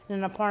 in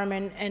an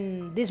apartment,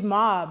 and this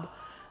mob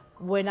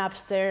went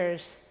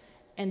upstairs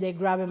and they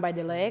grabbed him by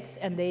the legs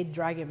and they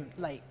drag him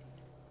like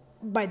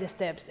by the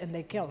steps and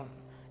they killed him.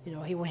 You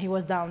know, when he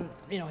was down,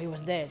 you know, he was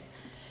dead.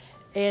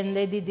 And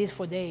they did this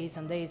for days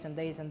and days and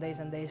days and days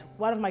and days.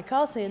 One of my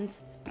cousins,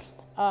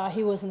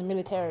 he was in the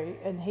military,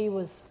 and he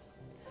was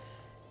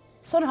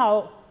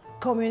somehow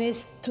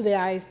communist to the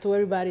eyes, to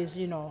everybody's,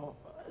 you know,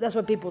 that's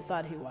what people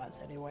thought he was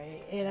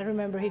anyway. And I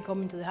remember he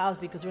coming to the house,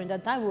 because during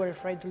that time we were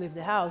afraid to leave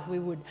the house. We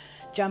would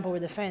jump over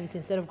the fence.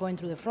 Instead of going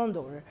through the front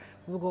door,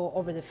 we would go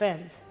over the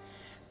fence,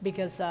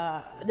 because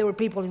there were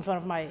people in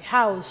front of my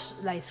house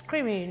like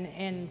screaming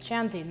and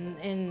chanting,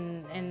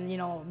 and you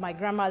know, my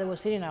grandmother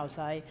was sitting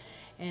outside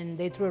and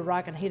they threw a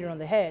rock and hit her on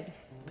the head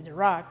with the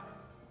rock.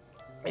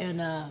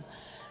 And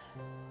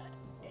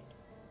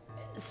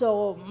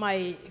so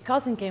my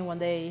cousin came one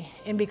day,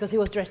 and because he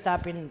was dressed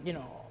up in, you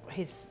know,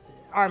 his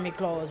army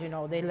clothes, you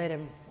know, they let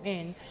him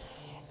in.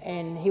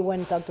 And he went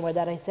and talked to my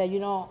dad. I said, you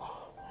know,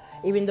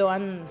 even though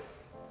I'm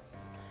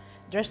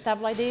dressed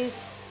up like this,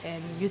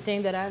 and you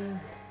think that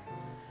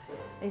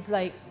it's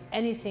like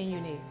anything you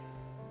need,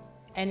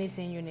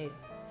 anything you need.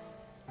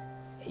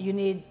 You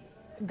need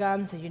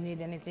guns and you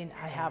need anything,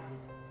 I have them.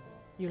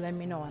 You let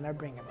me know and I'll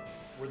bring them.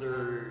 Were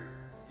there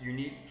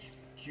unique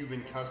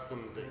Cuban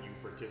customs that you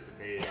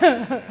participated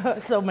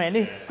in? So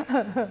many.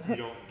 That you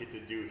don't get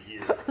to do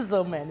here?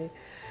 So many.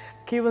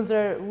 Cubans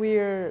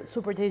we're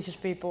superstitious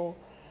people.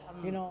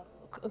 You know,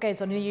 okay,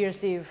 so New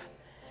Year's Eve,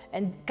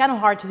 and kind of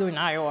hard to do in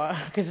Iowa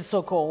because it's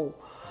so cold.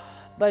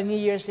 But New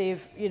Year's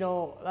Eve, you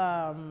know,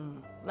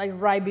 like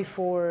right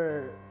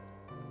before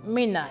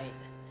midnight,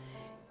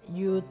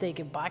 you take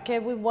a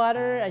bucket with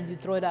water and you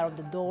throw it out of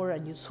the door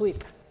and you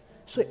sweep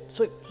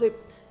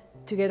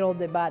to get all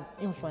the bad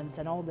influence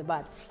and all the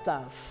bad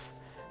stuff.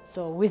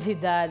 So we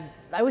did that.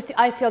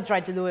 I still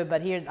try to do it,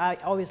 but here,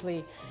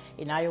 obviously,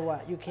 in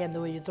Iowa, you can't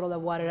do it. You throw the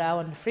water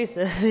out and freeze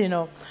it, you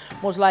know,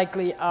 most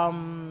likely.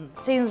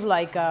 Seems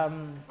like,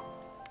 and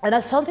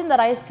that's something that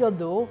I still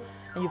do,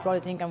 and you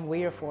probably think I'm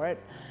weird for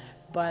it,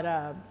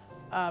 but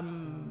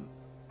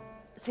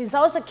since I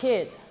was a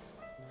kid,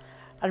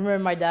 I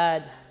remember my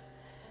dad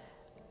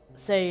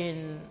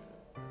saying,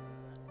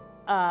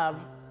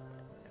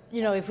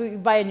 you know, if we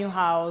buy a new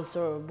house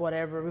or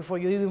whatever, before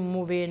you even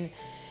move in,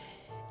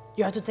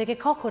 you have to take a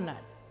coconut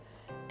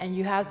and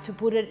you have to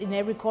put it in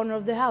every corner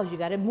of the house. You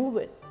got to move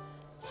it.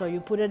 So you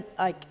put it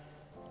like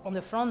on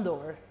the front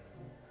door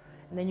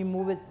and then you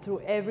move it through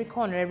every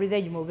corner. Every day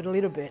you move it a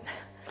little bit.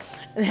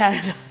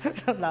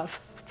 Don't laugh,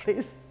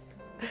 please.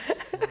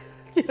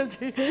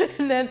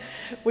 And then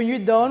when you're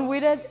done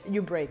with it,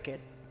 you break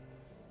it.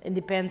 It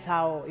depends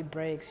how it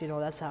breaks, you know,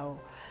 that's how.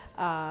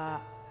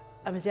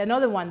 I mean,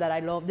 another one that I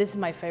love, this is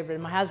my favorite.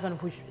 My husband,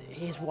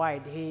 he's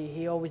white,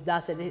 he always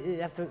does it.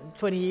 After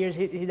 20 years,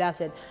 he does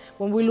it.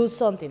 When we lose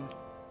something,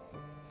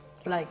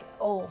 like,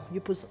 oh, you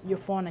put your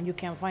phone and you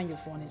can't find your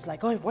phone. It's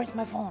like, oh, where's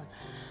my phone?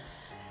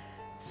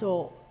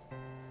 So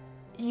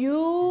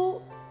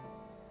you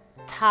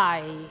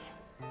tie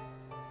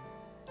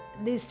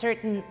this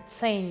certain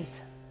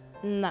saint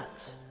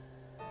knot.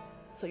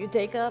 So you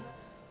take up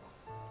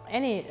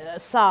any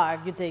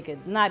sock, you take a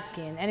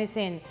napkin,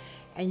 anything,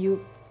 and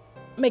you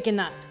make a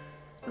knot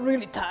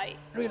really tight,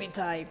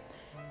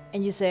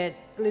 and you said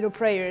a little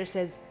prayer,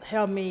 says,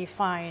 help me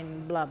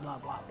find blah, blah,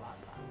 blah, blah,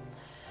 blah.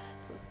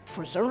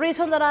 For some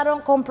reason that I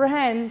don't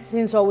comprehend,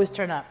 things always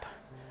turn up.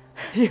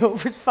 You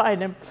always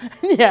find them.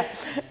 Yeah,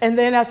 and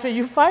then after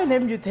you find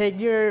them, you take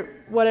your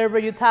whatever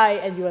you tie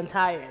and you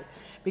untie it,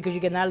 because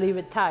you cannot leave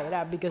it tied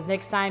up, because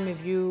next time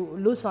if you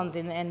lose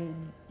something and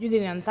you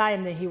didn't untie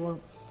him, then he will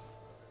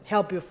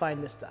help you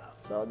find the stuff.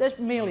 So there's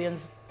millions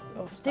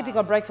of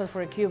typical breakfast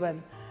for a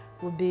Cuban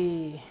would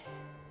be.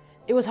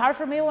 It was hard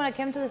for me when I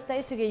came to the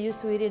States to get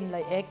used to eating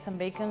like eggs and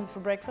bacon for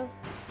breakfast.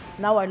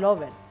 Now I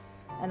love it,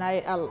 and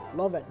I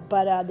love it.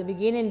 But at the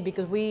beginning,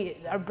 because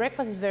our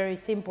breakfast is very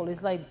simple.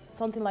 It's like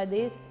something like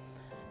this,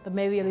 but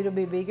maybe a little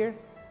bit bigger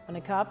on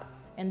a cup,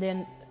 and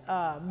then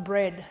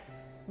bread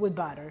with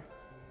butter.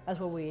 That's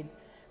what we eat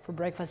for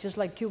breakfast, just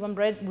like Cuban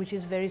bread, which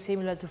is very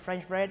similar to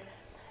French bread.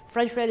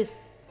 French bread is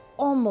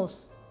almost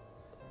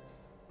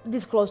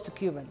this close to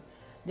Cuban.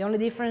 The only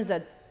difference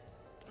that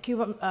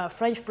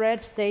French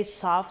bread stays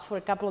soft for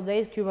a couple of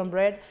days. Cuban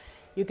bread,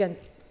 you can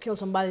kill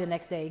somebody the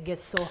next day. It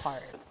gets so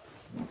hard.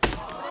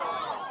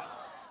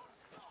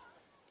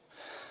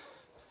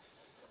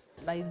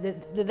 Like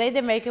the day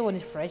they make it, when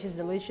it's fresh, it's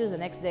delicious. The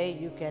next day,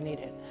 you can eat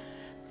it.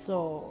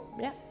 So,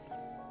 yeah.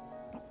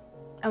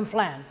 And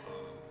flan.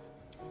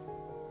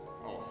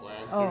 Oh,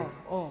 flan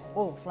too?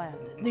 Oh, flan.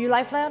 Do you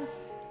like flan?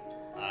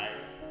 I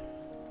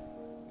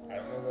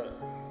don't know that.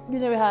 You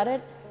never had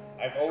it?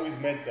 I've always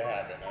meant to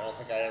have it. I don't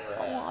think I ever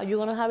have. Oh, you're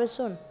gonna have it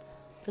soon,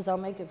 because I'll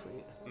make it for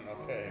you.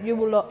 Okay.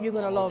 You're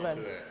gonna love it.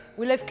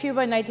 We left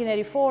Cuba in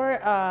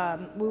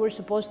 1984. We were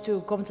supposed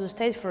to come to the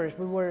States first.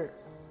 We were,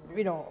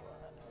 you know,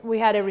 we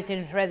had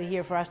everything ready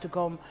here for us to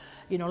come,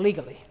 you know,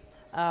 legally.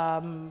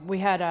 We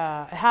had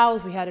a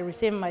house, we had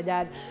everything. My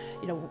dad,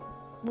 you know,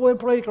 we're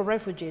political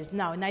refugees.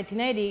 Now, in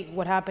 1980,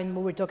 what happened,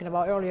 we were talking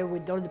about earlier,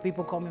 with all the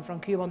people coming from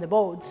Cuba on the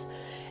boats,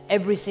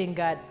 everything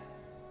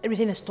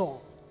is stolen.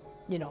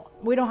 You know,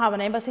 we don't have an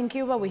embassy in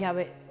Cuba. We have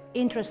an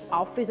interest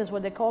office, that's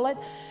what they call it.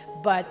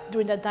 But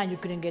during that time, you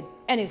couldn't get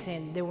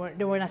anything. They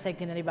weren't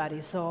accepting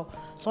anybody. So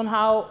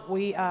somehow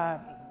we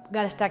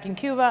got stuck in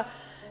Cuba.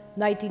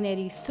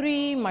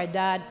 1983, my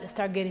dad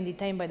started getting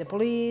detained by the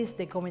police.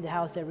 They come in the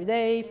house every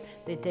day.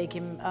 They take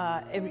him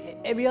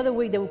every other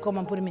week. They would come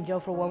and put him in jail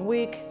for 1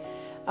 week.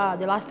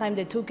 The last time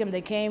they took him,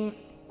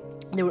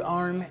 they were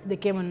armed. They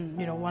came on,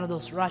 you know, one of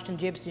those Russian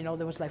jeeps. You know,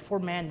 there was like 4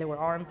 men. They were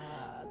armed.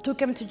 Took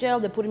him to jail.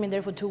 They put him in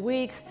there for 2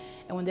 weeks.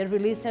 And when they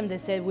released him, they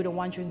said, we don't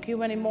want you in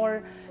Cuba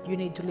anymore. You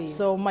need to leave.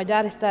 So my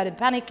dad started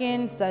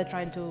panicking, started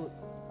trying to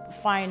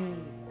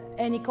find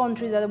any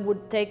country that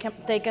would take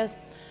us.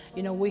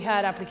 You know, we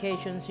had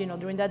applications, you know,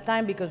 during that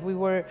time, because we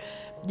were,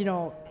 you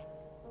know,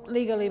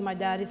 legally, my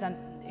dad is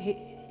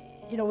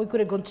you know, we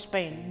couldn't go to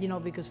Spain, you know,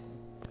 because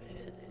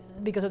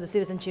of the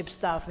citizenship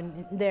stuff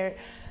and there,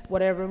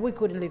 whatever. We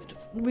couldn't live.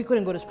 We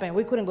couldn't go to Spain.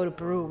 We couldn't go to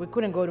Peru. We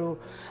couldn't go to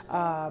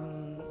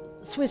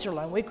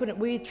Switzerland.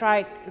 We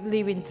tried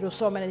living through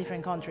so many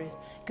different countries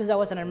because that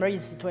was an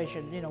emergency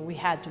situation. You know, we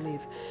had to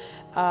leave.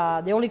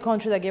 The only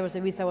country that gave us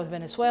a visa was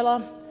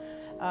Venezuela.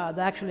 That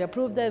actually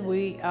approved it.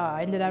 We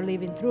ended up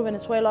living through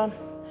Venezuela.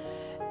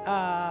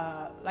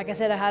 Like I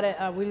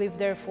said, we lived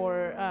there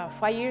for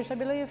 5 years, I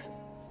believe,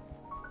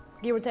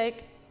 give or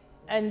take.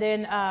 And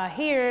then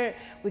here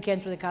we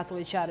came to the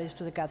Catholic Church,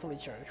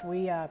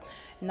 We,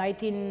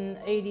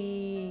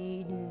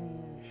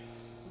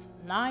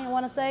 1989, I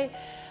want to say,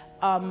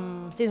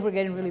 since we're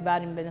getting really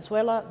bad in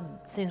Venezuela,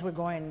 since we're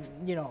going,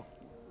 you know,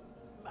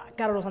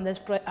 Carlos Andrés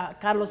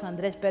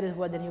Perez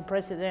was the new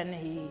president.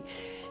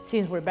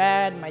 Since we're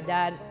bad, my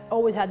dad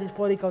always had this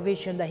political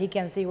vision that he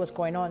can see what's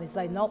going on. It's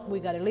like, nope,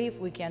 we gotta leave.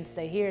 We can't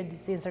stay here.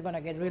 These things are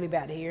gonna get really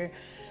bad here,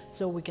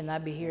 so we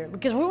cannot be here.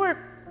 Because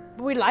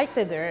we liked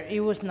it there. It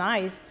was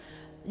nice.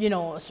 You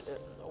know,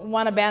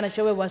 one advantage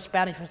of it was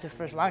Spanish was the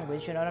first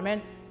language, you know what I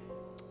mean?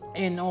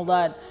 And all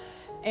that.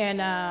 And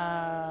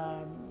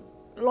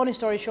long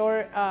story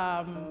short,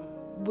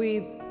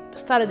 we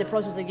started the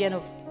process again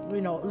of,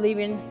 you know,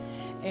 leaving,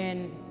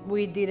 and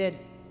we did it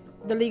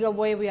the legal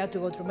way. We had to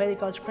go through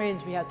medical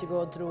screens. We had to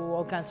go through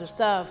all kinds of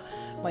stuff.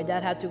 My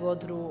dad had to go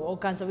through all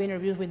kinds of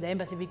interviews with the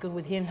embassy because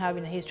with him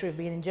having a history of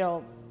being in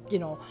jail, you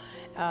know,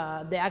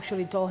 they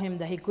actually told him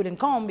that he couldn't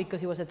come because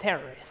he was a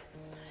terrorist.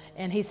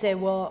 And he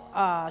said, well,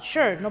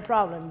 sure, no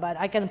problem, but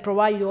I can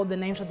provide you all the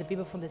names of the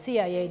people from the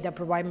CIA that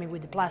provide me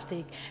with the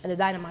plastic and the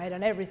dynamite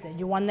and everything.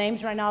 You want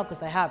names right now?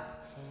 Because I have.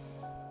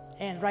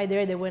 And right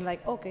there, they went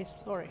like, okay,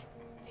 sorry,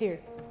 here's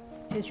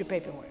your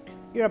paperwork.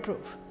 You're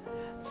approved.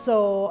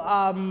 So,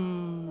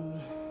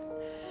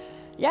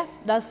 yeah,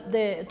 that's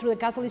through the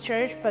Catholic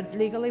Church, but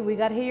legally we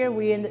got here.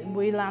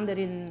 We landed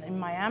in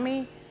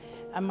Miami.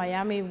 And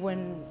Miami,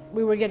 when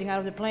we were getting out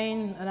of the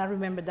plane, and I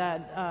remember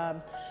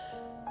that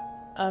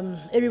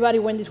everybody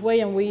went this way,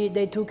 and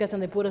they took us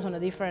and they put us in a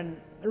different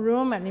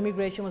room, and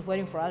immigration was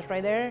waiting for us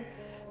right there.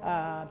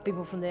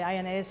 People from the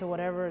INS or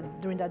whatever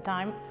during that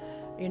time,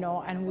 you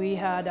know, and we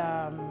had,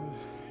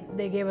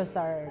 they gave us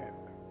our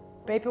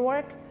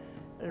paperwork,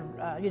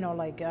 you know,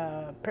 like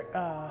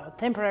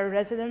temporary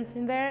residence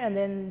in there, and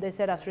then they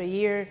said after a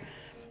year,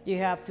 you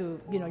have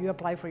to, you know, you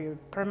apply for your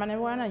permanent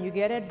one and you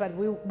get it. But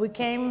we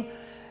came.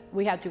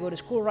 We had to go to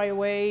school right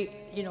away.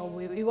 You know,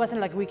 it wasn't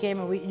like we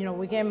came and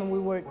we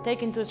were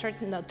taken to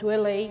to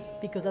LA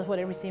because that's what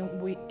everything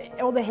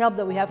all the help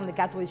that we have from the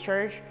Catholic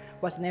Church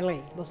was in LA,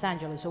 Los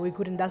Angeles. So we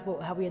couldn't.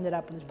 How we ended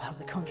up in this part of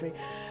the country.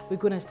 We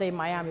couldn't stay in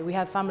Miami. We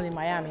had family in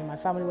Miami. My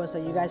family was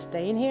like, "You guys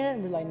stay in here?"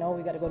 And we're like, "No,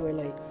 we got to go to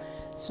LA."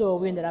 So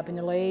we ended up in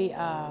LA.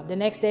 The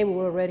next day we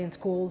were already in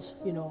schools.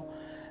 You know,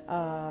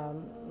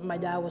 my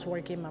dad was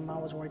working, my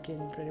mom was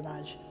working, pretty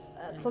much.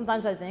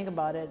 Sometimes I think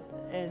about it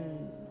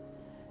and.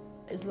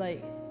 It's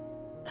like,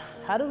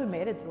 how do we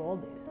made it through all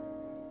this,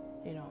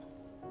 you know?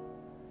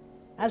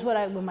 That's what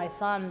with my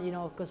son, you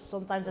know, because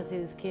sometimes I see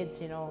these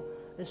kids, you know,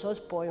 they're so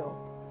spoiled.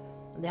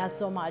 They have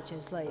so much.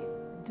 It's like,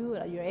 dude,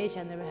 at your age,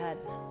 I never had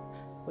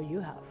what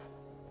you have.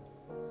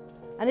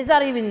 And it's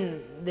not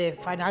even the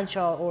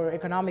financial or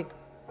economic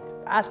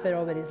aspect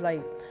of it. It's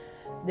like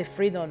the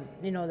freedom,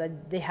 you know,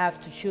 that they have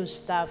to choose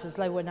stuff. It's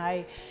like when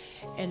I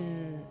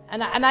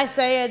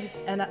say it,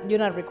 and you're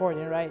not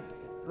recording, right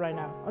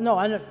now? No,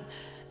 I don't.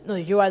 No,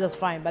 you are, that's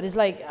fine. But it's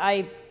like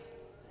I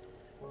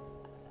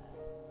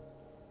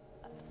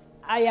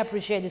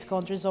appreciate this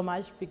country so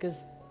much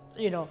because,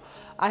 you know,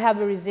 I have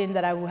a reason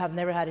that I would have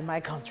never had in my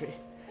country.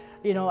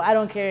 You know, I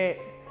don't care.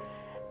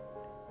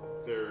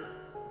 There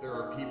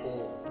are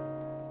people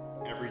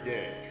every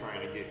day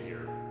trying to get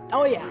here.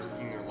 Oh yeah.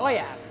 Risking their lives. Oh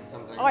yeah. And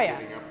sometimes oh yeah.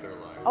 giving up their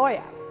lives. Oh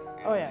yeah.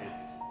 And oh yeah.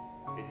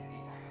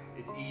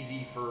 It's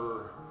easy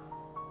for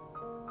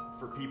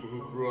people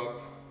who grew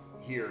up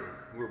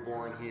here, who were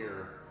born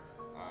here.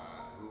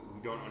 Who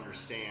don't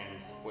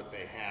understand what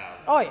they have,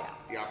 oh yeah,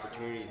 the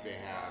opportunities they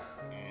have,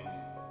 and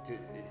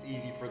it's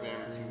easy for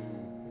them to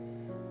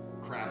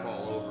crap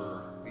all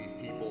over these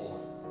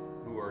people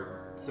who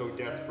are so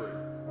desperate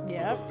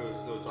yep. for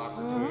those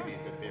opportunities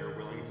that they are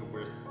willing to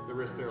risk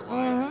their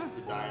lives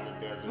to die in the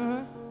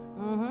desert,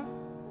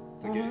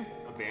 to get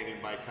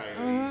abandoned by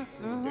coyotes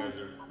in the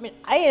desert. I mean,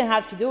 I didn't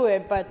have to do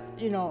it, but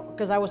you know,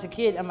 because I was a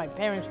kid and my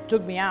parents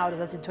took me out of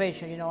that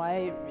situation. You know,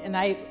 I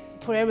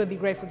forever be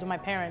grateful to my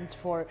parents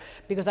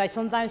because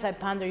sometimes I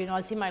ponder, you know,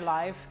 I see my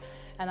life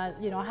and I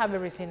have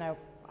everything I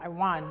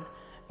want,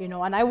 you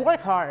know, and I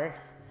work hard,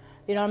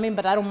 you know what I mean,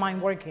 but I don't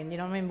mind working, you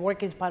know what I mean.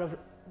 Work is part of,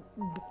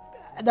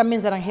 that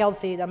means that I'm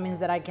healthy, that means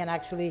that I can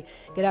actually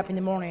get up in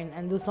the morning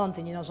and do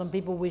something, you know. Some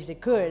people wish they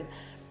could,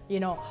 you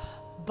know,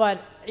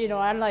 but, you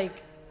know,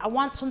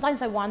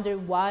 sometimes I wonder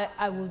what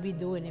I would be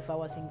doing if I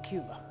was in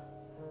Cuba,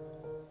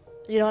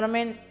 you know what I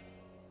mean,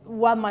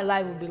 what my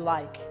life would be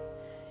like.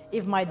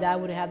 If my dad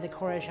would have had the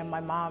courage and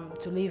my mom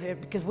to leave it,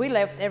 because we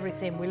left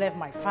everything. We left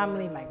my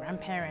family, my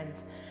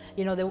grandparents.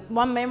 You know, the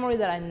one memory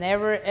that I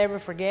never ever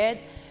forget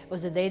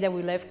was the day that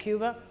we left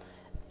Cuba.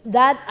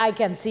 That I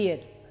can see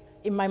it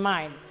in my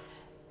mind.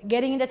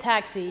 Getting in the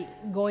taxi,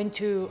 going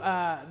to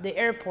the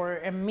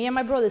airport, and me and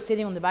my brother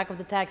sitting on the back of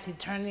the taxi,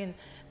 turning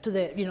to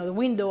the the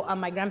window,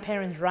 and my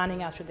grandparents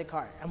running after the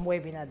car and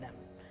waving at them.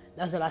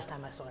 That was the last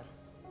time I saw him.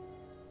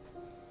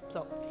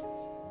 So.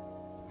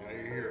 Now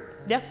you're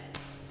here. Yeah.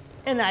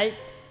 And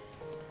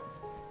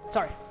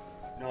sorry.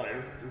 No,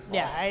 you're fine.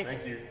 Yeah,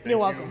 Thank you. You're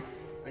welcome.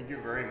 Thank you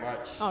very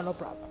much. Oh, no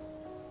problem.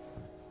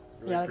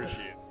 Really Yeah,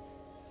 appreciate it.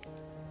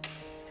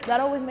 That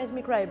always makes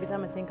me cry every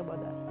time I think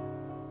about that.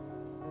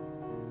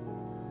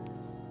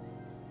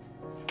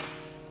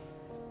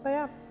 But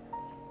yeah,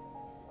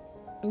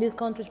 this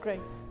country's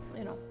great.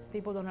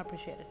 People don't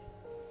appreciate it.